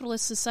market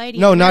capitalist society.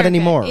 No, in not America.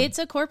 anymore. It's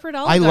a corporate I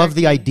oligarchy. love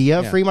the idea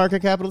of Yeah. free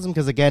market capitalism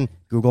because, again,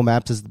 Google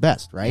Maps is the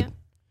best, right? Yeah.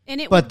 And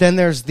it But then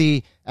there's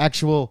the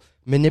actual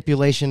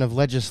manipulation of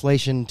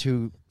legislation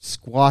to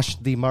squash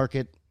the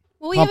market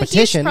well, we have a huge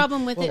competition.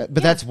 problem with it.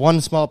 But yeah. that's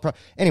one small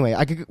Anyway,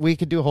 we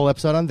could do a whole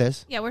episode on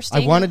this. Yeah, we're I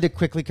staying wanted on- to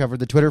quickly cover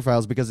the Twitter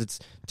files because it's,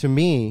 to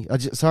me,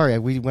 sorry,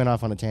 we went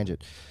off on a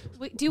tangent.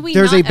 Do we?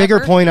 There's not a bigger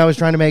ever? point I was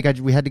trying to make.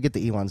 We had to get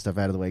the Elon stuff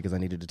out of the way because I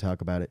needed to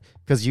talk about it.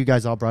 Because you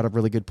guys all brought up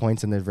really good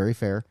points and they're very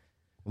fair.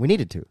 We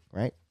needed to,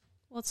 right?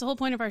 Well, it's the whole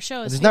point of our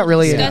show. Is There's to not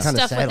really any discuss kind of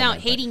stuff settlement,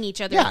 without but- hating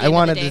each other. Yeah, at the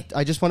end of the day.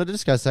 I just wanted to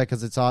discuss that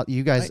because it's all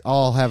you guys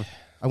all have.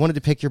 I wanted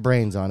to pick your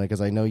brains on it because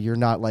I know you're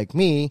not like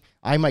me.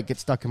 I might get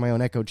stuck in my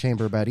own echo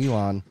chamber about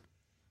Elon,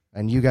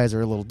 and you guys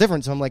are a little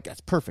different. So I'm like, that's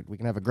perfect. We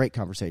can have a great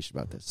conversation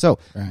about this. So,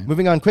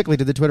 moving on quickly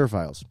to the Twitter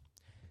files.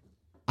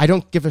 I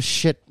don't give a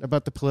shit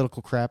about the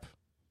political crap.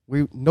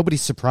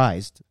 Nobody's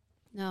surprised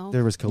No,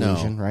 there was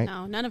collusion, right?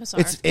 no, none of us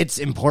are. It's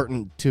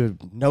important to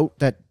note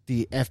that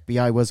the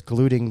FBI was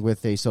colluding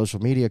with a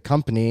social media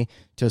company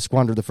to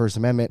squander the First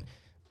Amendment,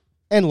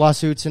 and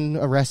lawsuits and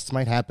arrests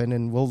might happen,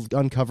 and we'll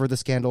uncover the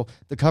scandal.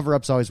 The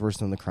cover-up's always worse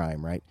than the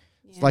crime, right?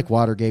 It's like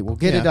Watergate. We'll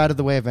get it out of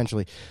the way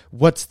eventually.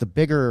 What's the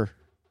bigger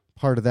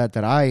part of that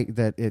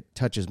it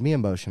touches me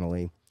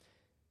emotionally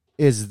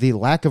is the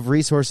lack of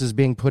resources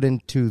being put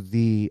into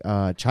the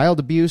child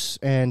abuse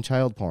and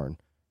child porn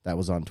that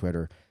was on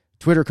Twitter.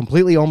 Twitter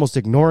completely almost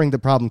ignoring the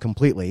problem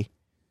completely.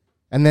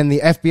 And then the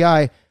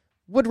FBI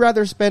would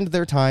rather spend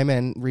their time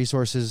and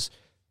resources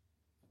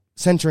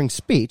censoring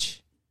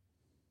speech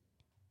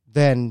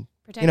than,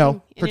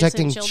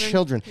 protecting innocent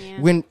children. Yeah.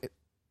 When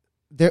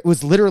there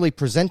was literally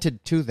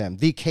presented to them,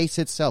 the case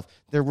itself,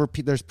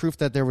 there's proof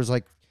that there was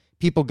like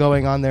people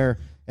going on there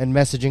and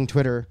messaging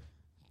Twitter,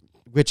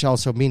 which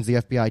also means the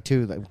FBI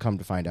too, that come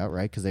to find out,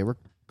 right? Because they were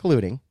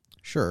colluding.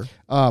 Sure.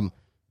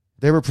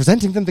 They were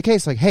presenting them the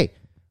case like, hey,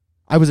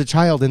 I was a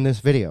child in this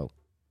video,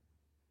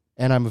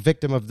 and I'm a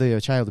victim of the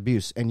child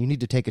abuse, and you need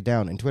to take it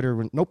down. And Twitter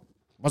went, nope,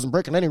 wasn't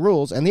breaking any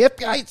rules. And the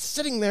FBI is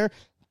sitting there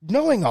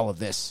knowing all of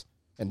this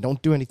and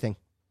don't do anything.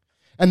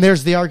 And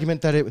there's the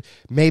argument that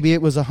maybe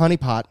it was a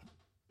honeypot.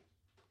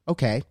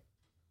 Okay.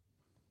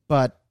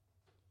 But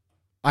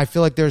I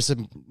feel like there's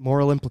some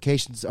moral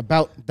implications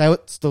about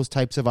those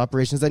types of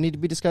operations that need to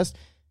be discussed.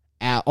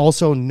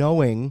 Also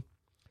knowing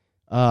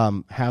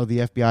how the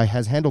FBI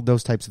has handled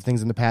those types of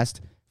things in the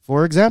past.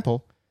 For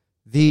example,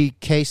 the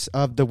case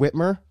of the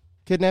Whitmer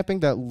kidnapping,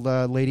 that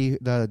lady,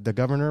 the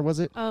governor, was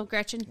it? Oh,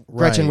 Gretchen.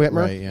 Gretchen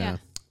Whitmer. Right,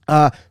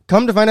 yeah.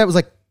 Come to find out, it was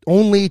like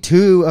only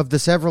 2 of the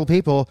several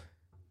people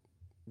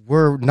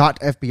were not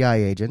FBI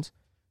agents.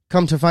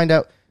 Come to find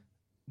out,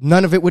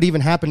 none of it would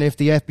even happen if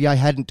the FBI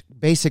hadn't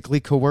basically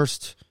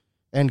coerced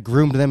and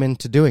groomed them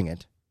into doing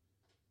it.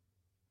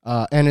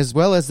 And as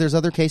well as there's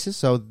other cases.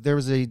 So there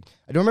was I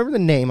don't remember the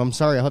name. I'm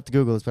sorry, I'll have to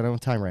Google this, but I don't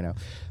have time right now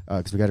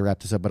because we got to wrap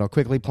this up. But I'll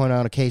quickly point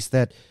out a case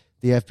that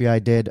the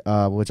FBI did,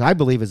 which I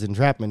believe is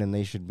entrapment, and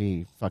they should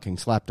be fucking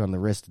slapped on the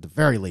wrist at the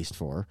very least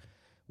for,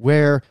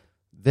 where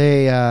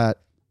they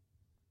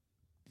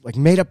like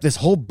made up this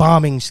whole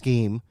bombing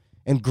scheme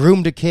and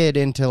groomed a kid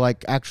into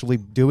like actually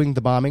doing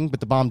the bombing, but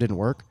the bomb didn't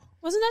work.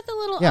 Wasn't that the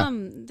little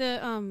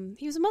Yeah.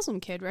 he was a Muslim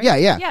kid, right? Yeah,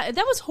 yeah. Yeah,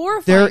 that was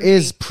horrifying. There to me.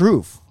 is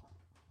proof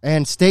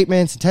and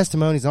statements and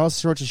testimonies and all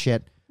sorts of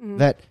shit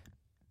that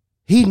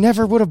he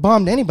never would have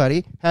bombed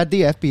anybody had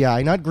the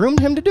FBI not groomed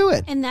him to do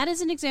it. And that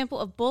is an example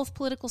of both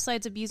political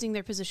sides abusing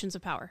their positions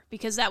of power,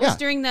 because that was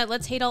during that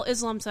let's hate all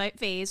Islam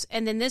phase,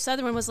 and then this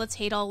other one was let's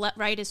hate all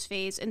rightist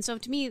phase. And so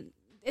to me,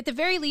 at the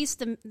very least,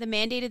 the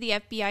mandate of the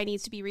FBI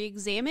needs to be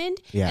reexamined,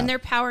 and their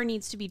power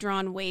needs to be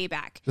drawn way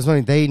back. There's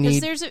money they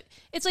need.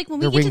 It's like when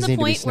we get to the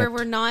point where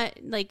we're not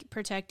like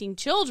protecting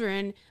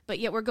children, but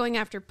yet we're going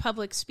after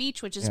public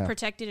speech, which is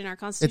protected in our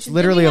Constitution. It's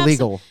literally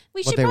illegal.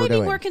 We should probably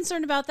be more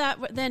concerned about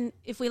that than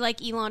if we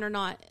like Elon or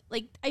not.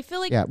 Like, I feel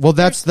like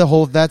that's the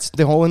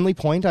whole only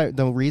point.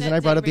 The reason I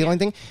brought up the Elon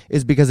thing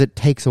is because it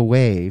takes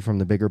away from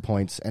the bigger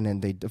points, and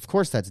then of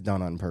course that's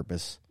done on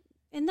purpose.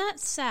 And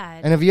that's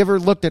sad. And have you ever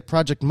looked at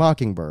Project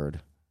Mockingbird?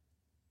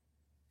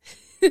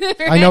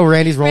 I know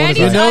Randy's rolling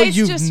his eyes.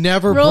 You know, you've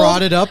never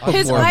brought it up before.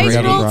 His eyes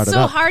Brady. rolled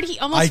so hard he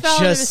almost fell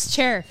out of his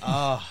chair.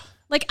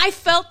 Like, I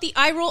felt the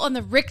eye roll on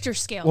the Richter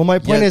scale. Well, my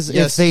point is,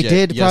 if they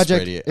did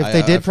Project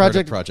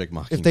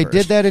Mockingbird. if they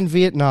did that in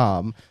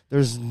Vietnam,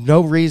 there's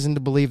no reason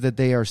to believe that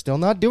they are still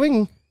not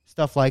doing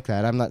stuff like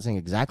that. I'm not saying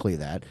exactly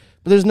that,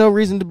 but there's no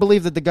reason to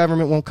believe that the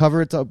government won't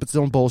cover its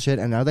own bullshit,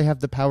 and now they have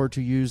the power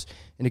to use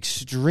an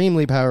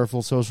extremely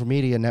powerful social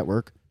media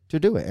network to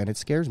do it, and it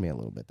scares me a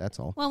little bit, that's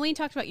all. Well, when you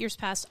talked about years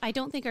past, I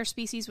don't think our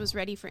species was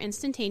ready for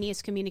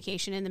instantaneous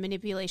communication and the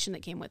manipulation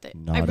that came with it.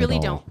 Not I really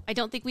at all. don't. I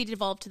don't think we'd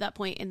evolved to that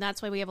point, and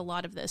that's why we have a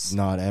lot of this.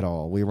 Not at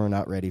all. We were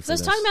not ready for So I was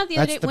this. talking about the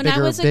other day, when I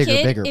was a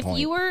kid, if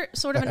you were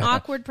sort of an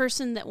awkward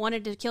person that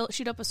wanted to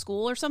shoot up a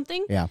school or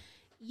something,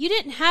 you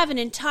didn't have an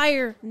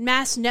entire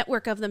mass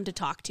network of them to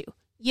talk to.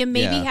 You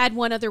maybe had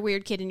one other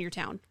weird kid in your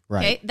town.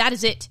 Right. Okay? That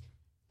is it.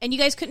 And you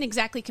guys couldn't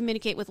exactly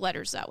communicate with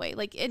letters that way.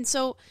 And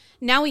so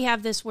now we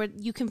have this where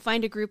you can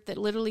find a group that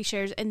literally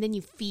shares, and then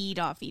you feed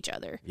off each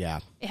other. Yeah.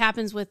 It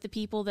happens with the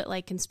people that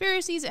like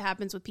conspiracies. It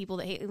happens with people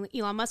that hate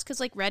Elon Musk. Because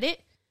like Reddit,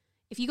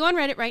 if you go on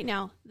Reddit right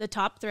now, the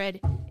top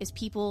thread is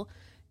people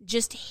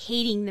just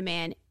hating the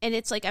man. And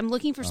it's like, I'm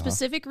looking for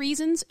specific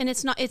reasons, and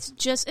it's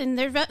just, and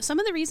some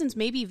of the reasons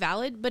may be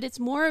valid, but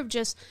it's more of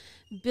just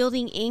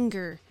building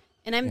anger.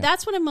 And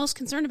that's what I'm most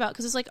concerned about,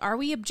 because it's like, are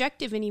we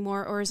objective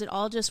anymore, or is it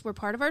all just we're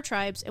part of our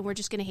tribes and we're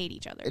just going to hate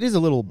each other? It is a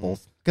little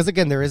both. Because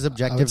again, there is I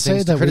objective would say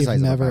things that to criticize.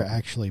 we've never about.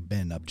 actually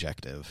been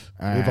objective.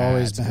 We've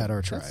always had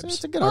our tribes.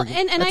 That's a good Well,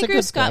 argument. and I That's a agree good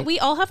with Scott. point. We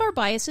all have our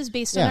biases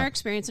based on Yeah. our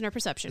experience and our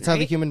perception. It's how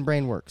the human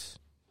brain works.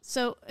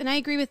 So, and I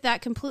agree with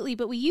that completely,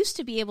 but we used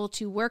to be able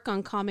to work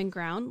on common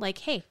ground. Like,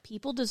 hey,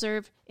 people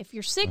deserve, if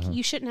you're sick,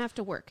 you shouldn't have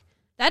to work.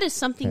 That is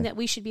something that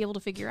we should be able to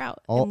figure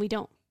out, and we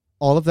don't.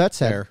 All of that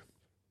said,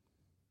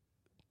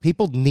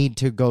 people need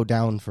to go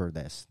down for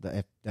this,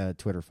 the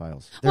Twitter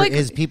files. There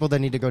is people that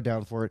need to go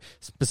down for it.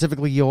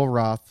 Specifically, Yoel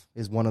Roth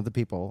is one of the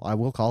people. I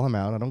will call him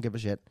out. I don't give a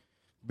shit,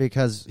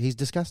 because he's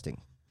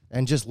disgusting.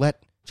 And just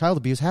let child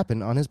abuse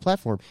happen on his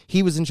platform.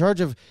 He was in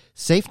charge of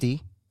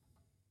safety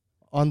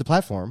on the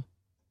platform.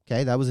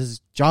 Okay, that was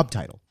his job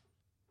title.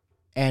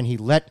 And he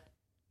let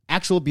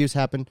actual abuse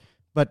happen,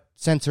 but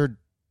censored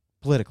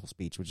political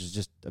speech, which is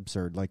just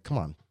absurd. Like, come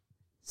on.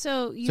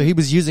 So he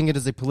was using it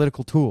as a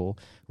political tool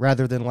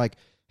rather than like,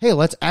 hey,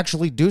 let's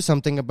actually do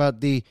something about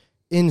the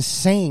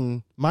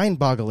insane,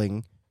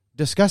 mind-boggling,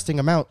 disgusting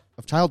amount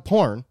of child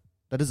porn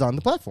that is on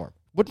the platform.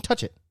 Wouldn't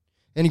touch it.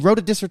 And he wrote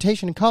a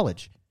dissertation in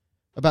college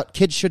about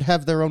kids should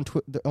have their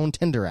own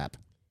Tinder app.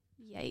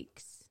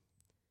 Yikes.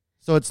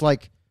 So it's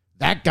like,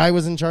 that guy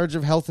was in charge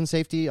of health and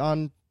safety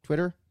on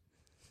Twitter?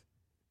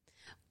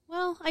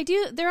 Well,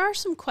 there are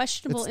some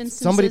questionable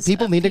instances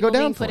people need to go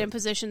down being for put it. in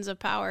positions of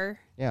power.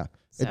 Yeah.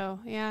 So,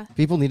 yeah.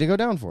 People need to go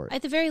down for it.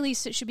 At the very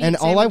least, it should be And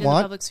examined in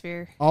the public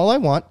sphere. All I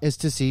want is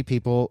to see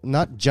people,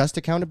 not just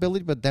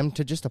accountability, but them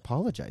to just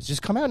apologize.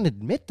 Just come out and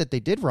admit that they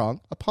did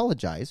wrong,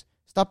 apologize,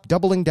 stop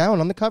doubling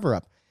down on the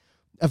cover-up.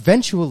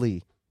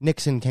 Eventually,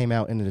 Nixon came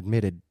out and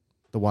admitted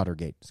the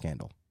Watergate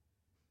scandal.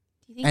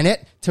 And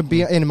it, to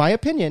be, in my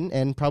opinion,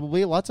 and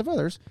probably lots of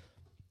others,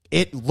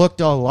 it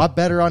looked a lot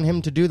better on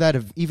him to do that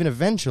even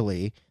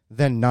eventually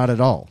than not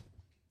at all.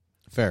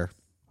 Fair.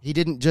 He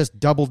didn't just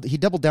he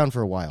doubled down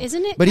for a while.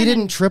 Isn't it But he kinda-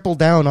 didn't triple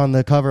down on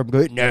the cover and go,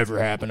 it never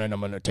happened and I'm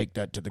going to take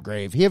that to the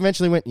grave. He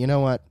eventually went, you know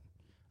what?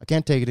 I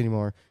can't take it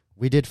anymore.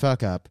 We did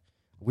fuck up.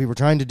 We were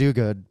trying to do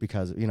good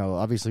because,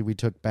 obviously we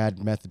took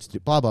bad methods to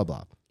blah, blah,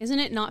 blah. Isn't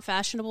it not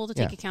fashionable to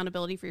take Yeah.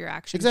 accountability for your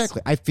actions?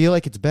 Exactly. I feel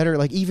like it's better,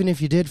 like, even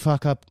if you did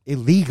fuck up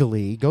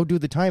illegally, go do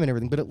the time and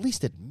everything, but at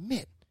least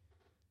admit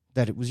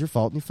that it was your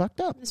fault and you fucked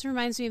up. This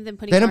reminds me of them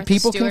putting Then Martha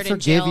people can Stewart in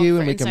forgive jail you for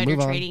and we can insider move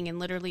on. trading, and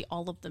literally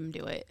all of them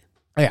do it.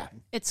 Yeah,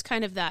 It's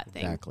kind of that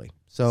thing. exactly.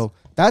 So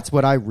that's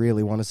what I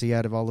really want to see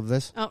out of all of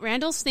this. Oh,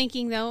 Randall's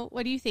thinking, though.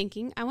 What are you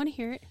thinking? I want to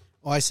hear it.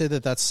 Well, I say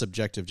that that's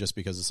subjective just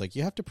because it's like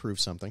you have to prove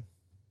something.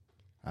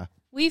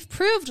 We've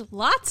proved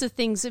lots of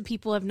things that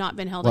people have not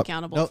been held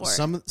accountable No, for.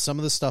 some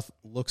of the stuff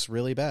looks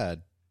really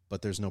bad,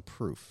 but there's no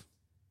proof.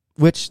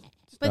 Which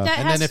but that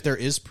And has then if there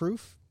is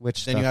proof,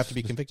 Which then you stuff? have to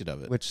be convicted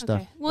of it. Which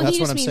stuff? okay. Well, That's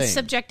he what just I'm means saying.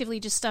 subjectively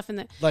just stuff in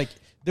the. Like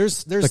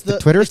there's Like the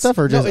Twitter it's- stuff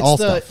or just no, all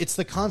it's the, stuff? It's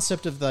the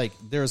concept of like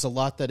there's a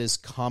lot that is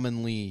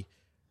commonly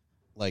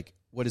like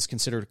what is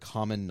considered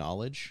common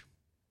knowledge.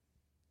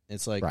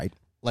 It's like Right.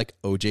 like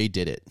OJ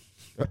did it.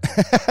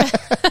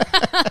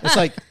 It's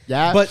like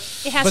Yeah. but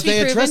It has but to be they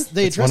address proven.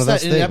 they It's one address of that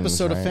those in an things,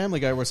 episode of right? Family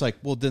Guy where it's like,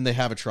 well, didn't they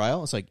have a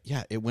trial? It's like,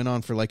 yeah, it went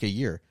on for like a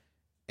year,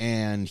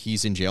 and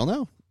he's in jail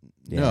now.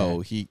 No,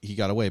 he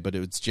got away, but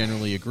it's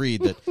generally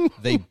agreed that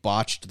they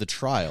botched the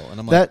trial, and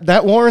I'm like,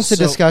 that warrants a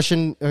So-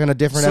 discussion in a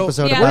different so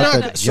episode Yeah, we're about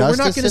not, the so we're not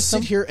justice going to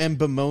system. sit here and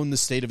bemoan the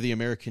state of the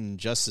American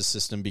justice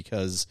system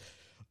because,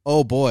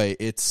 oh boy,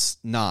 it's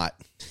not.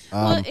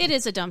 Well, it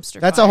is a dumpster.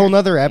 That's fire. a whole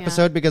nother Yeah.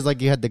 episode because, like,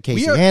 you had the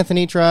Casey We are-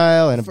 Anthony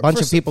trial and a bunch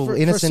of First- people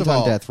first innocent of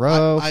all, on death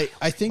row.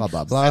 I think blah,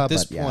 blah, blah, at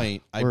this but yeah,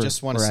 point, I we're-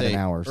 just want to we're at say an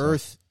hour, so.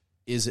 Earth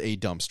is a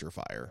dumpster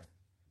fire.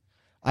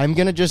 I'm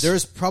gonna just.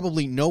 There's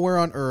probably nowhere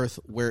on Earth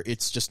where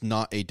it's just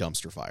not a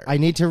dumpster fire. I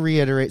need to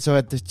reiterate. So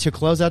to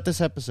close out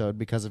this episode,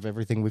 because of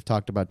everything we've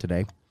talked about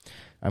today,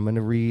 I'm going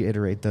to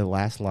reiterate the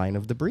last line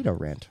of the burrito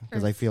rant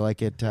because I feel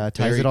like it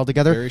ties it all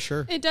together. Very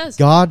sure. It does.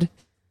 God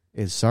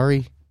is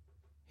sorry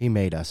He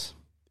made us.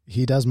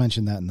 He does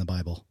mention that in the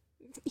Bible.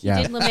 He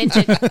Yeah. did lament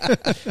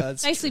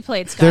it. Nicely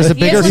played, Scott. There's a He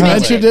bigger has He Right.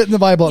 lamented mentioned it in the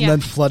Bible and Yeah.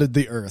 then flooded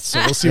the earth. So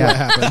we'll see Yeah. what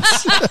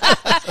happens.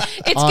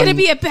 It's going to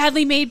be a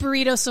badly made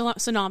burrito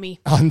tsunami.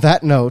 On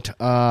that note,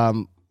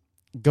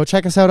 go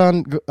check us out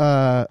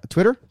on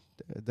Twitter.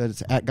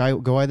 That's at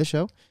Go I the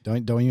Show.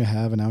 Don't you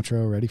have an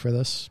outro ready for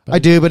this? I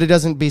do, but it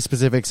doesn't be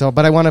specific. So,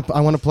 but I want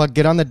to plug.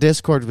 Get on the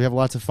Discord. We have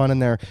lots of fun in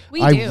there.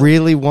 I do.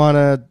 really want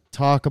to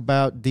talk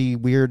about the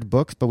weird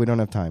books, but we don't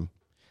have time.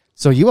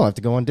 So you will have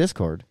to go on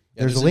Discord.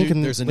 Yeah, there's a link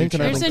in there's a new link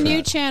in our channel There's link a for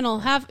new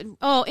that.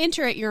 channel.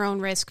 Enter at your own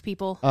risk,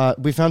 people.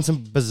 We found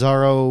some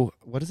Bizarro.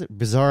 What is it?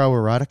 Bizarro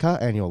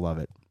erotica, and you'll love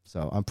it.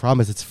 So I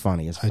promise it's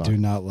funny as I fuck. do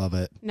not love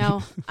it.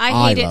 No, I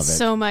I hate it love it.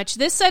 so much.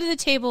 This side of the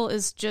table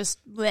is just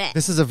bleh.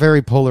 This is a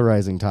very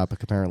polarizing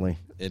topic, apparently.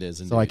 It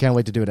is. So I can't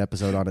wait to do an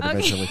episode on it Okay.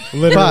 eventually.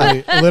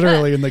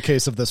 Literally in the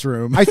case of this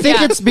room. I think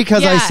Yeah. it's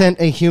because I Yeah. sent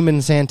a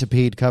human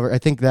centipede cover. I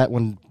think that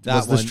one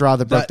was the straw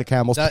that broke the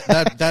camel's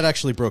back. That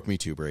actually broke me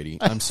too, Brady.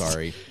 I'm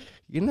sorry.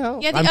 You know,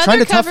 Yeah, the I'm other trying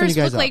to toughen covers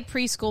you guys look up. like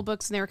preschool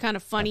books, and they were kind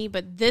of funny.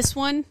 But this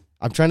one,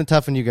 I'm trying to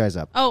toughen you guys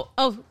up oh,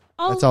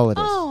 That's all it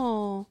is.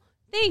 Oh,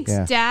 thanks,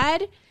 Yeah.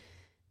 Dad.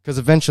 because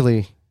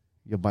eventually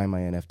you'll buy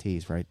my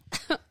NFTs, right?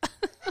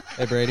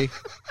 Hey, Brady.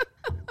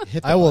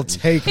 Hit the I will button.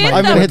 take my Hit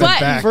I'm the gonna hit button.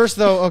 that first,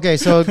 though. Okay,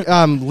 so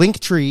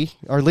Linktree,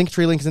 our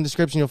Linktree link is in the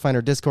description. You'll find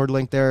our Discord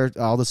link there,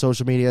 all the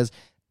social medias,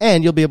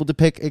 and you'll be able to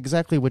pick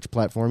exactly which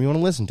platform you want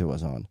to listen to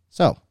us on.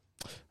 So,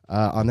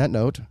 on that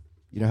note,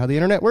 you know how the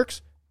internet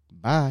works.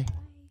 Bye.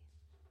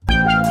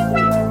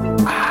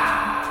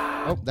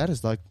 Oh, that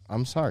is like.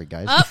 I'm sorry,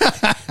 guys.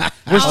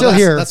 We're still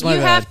here. That's my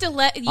You bad. have to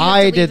let. You have I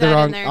to leave did the that in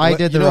wrong. there. I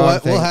did the You know wrong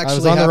what? thing. We'll I was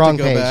actually on the have wrong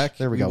to go page. back.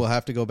 There we go. We'll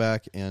have to go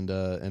back and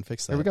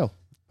fix that. There we go.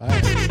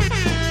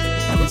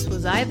 This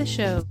was I the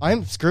show.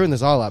 I'm screwing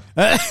this all up.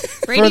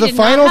 Brady the did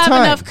final not have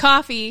time. enough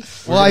coffee.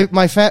 Well,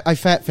 I fat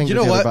fingered You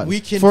know the other what? button. We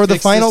can for the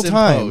fix final this in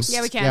time. post.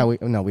 Yeah, we can.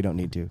 Yeah, no, we don't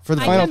need to. For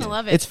the I final, kinda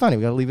love it. It's funny.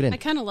 We gotta leave it in. I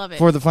kind of love it.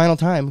 For the final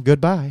time.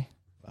 Goodbye.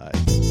 Bye.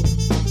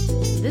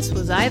 This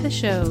was I the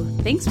show.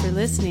 Thanks for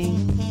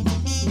listening.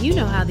 You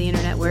know how the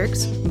internet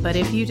works, but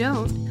if you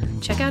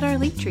don't, check out our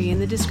link tree in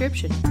the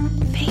description.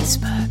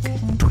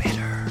 Facebook,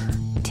 Twitter,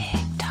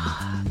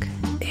 TikTok,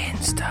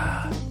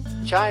 Insta.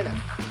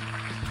 China.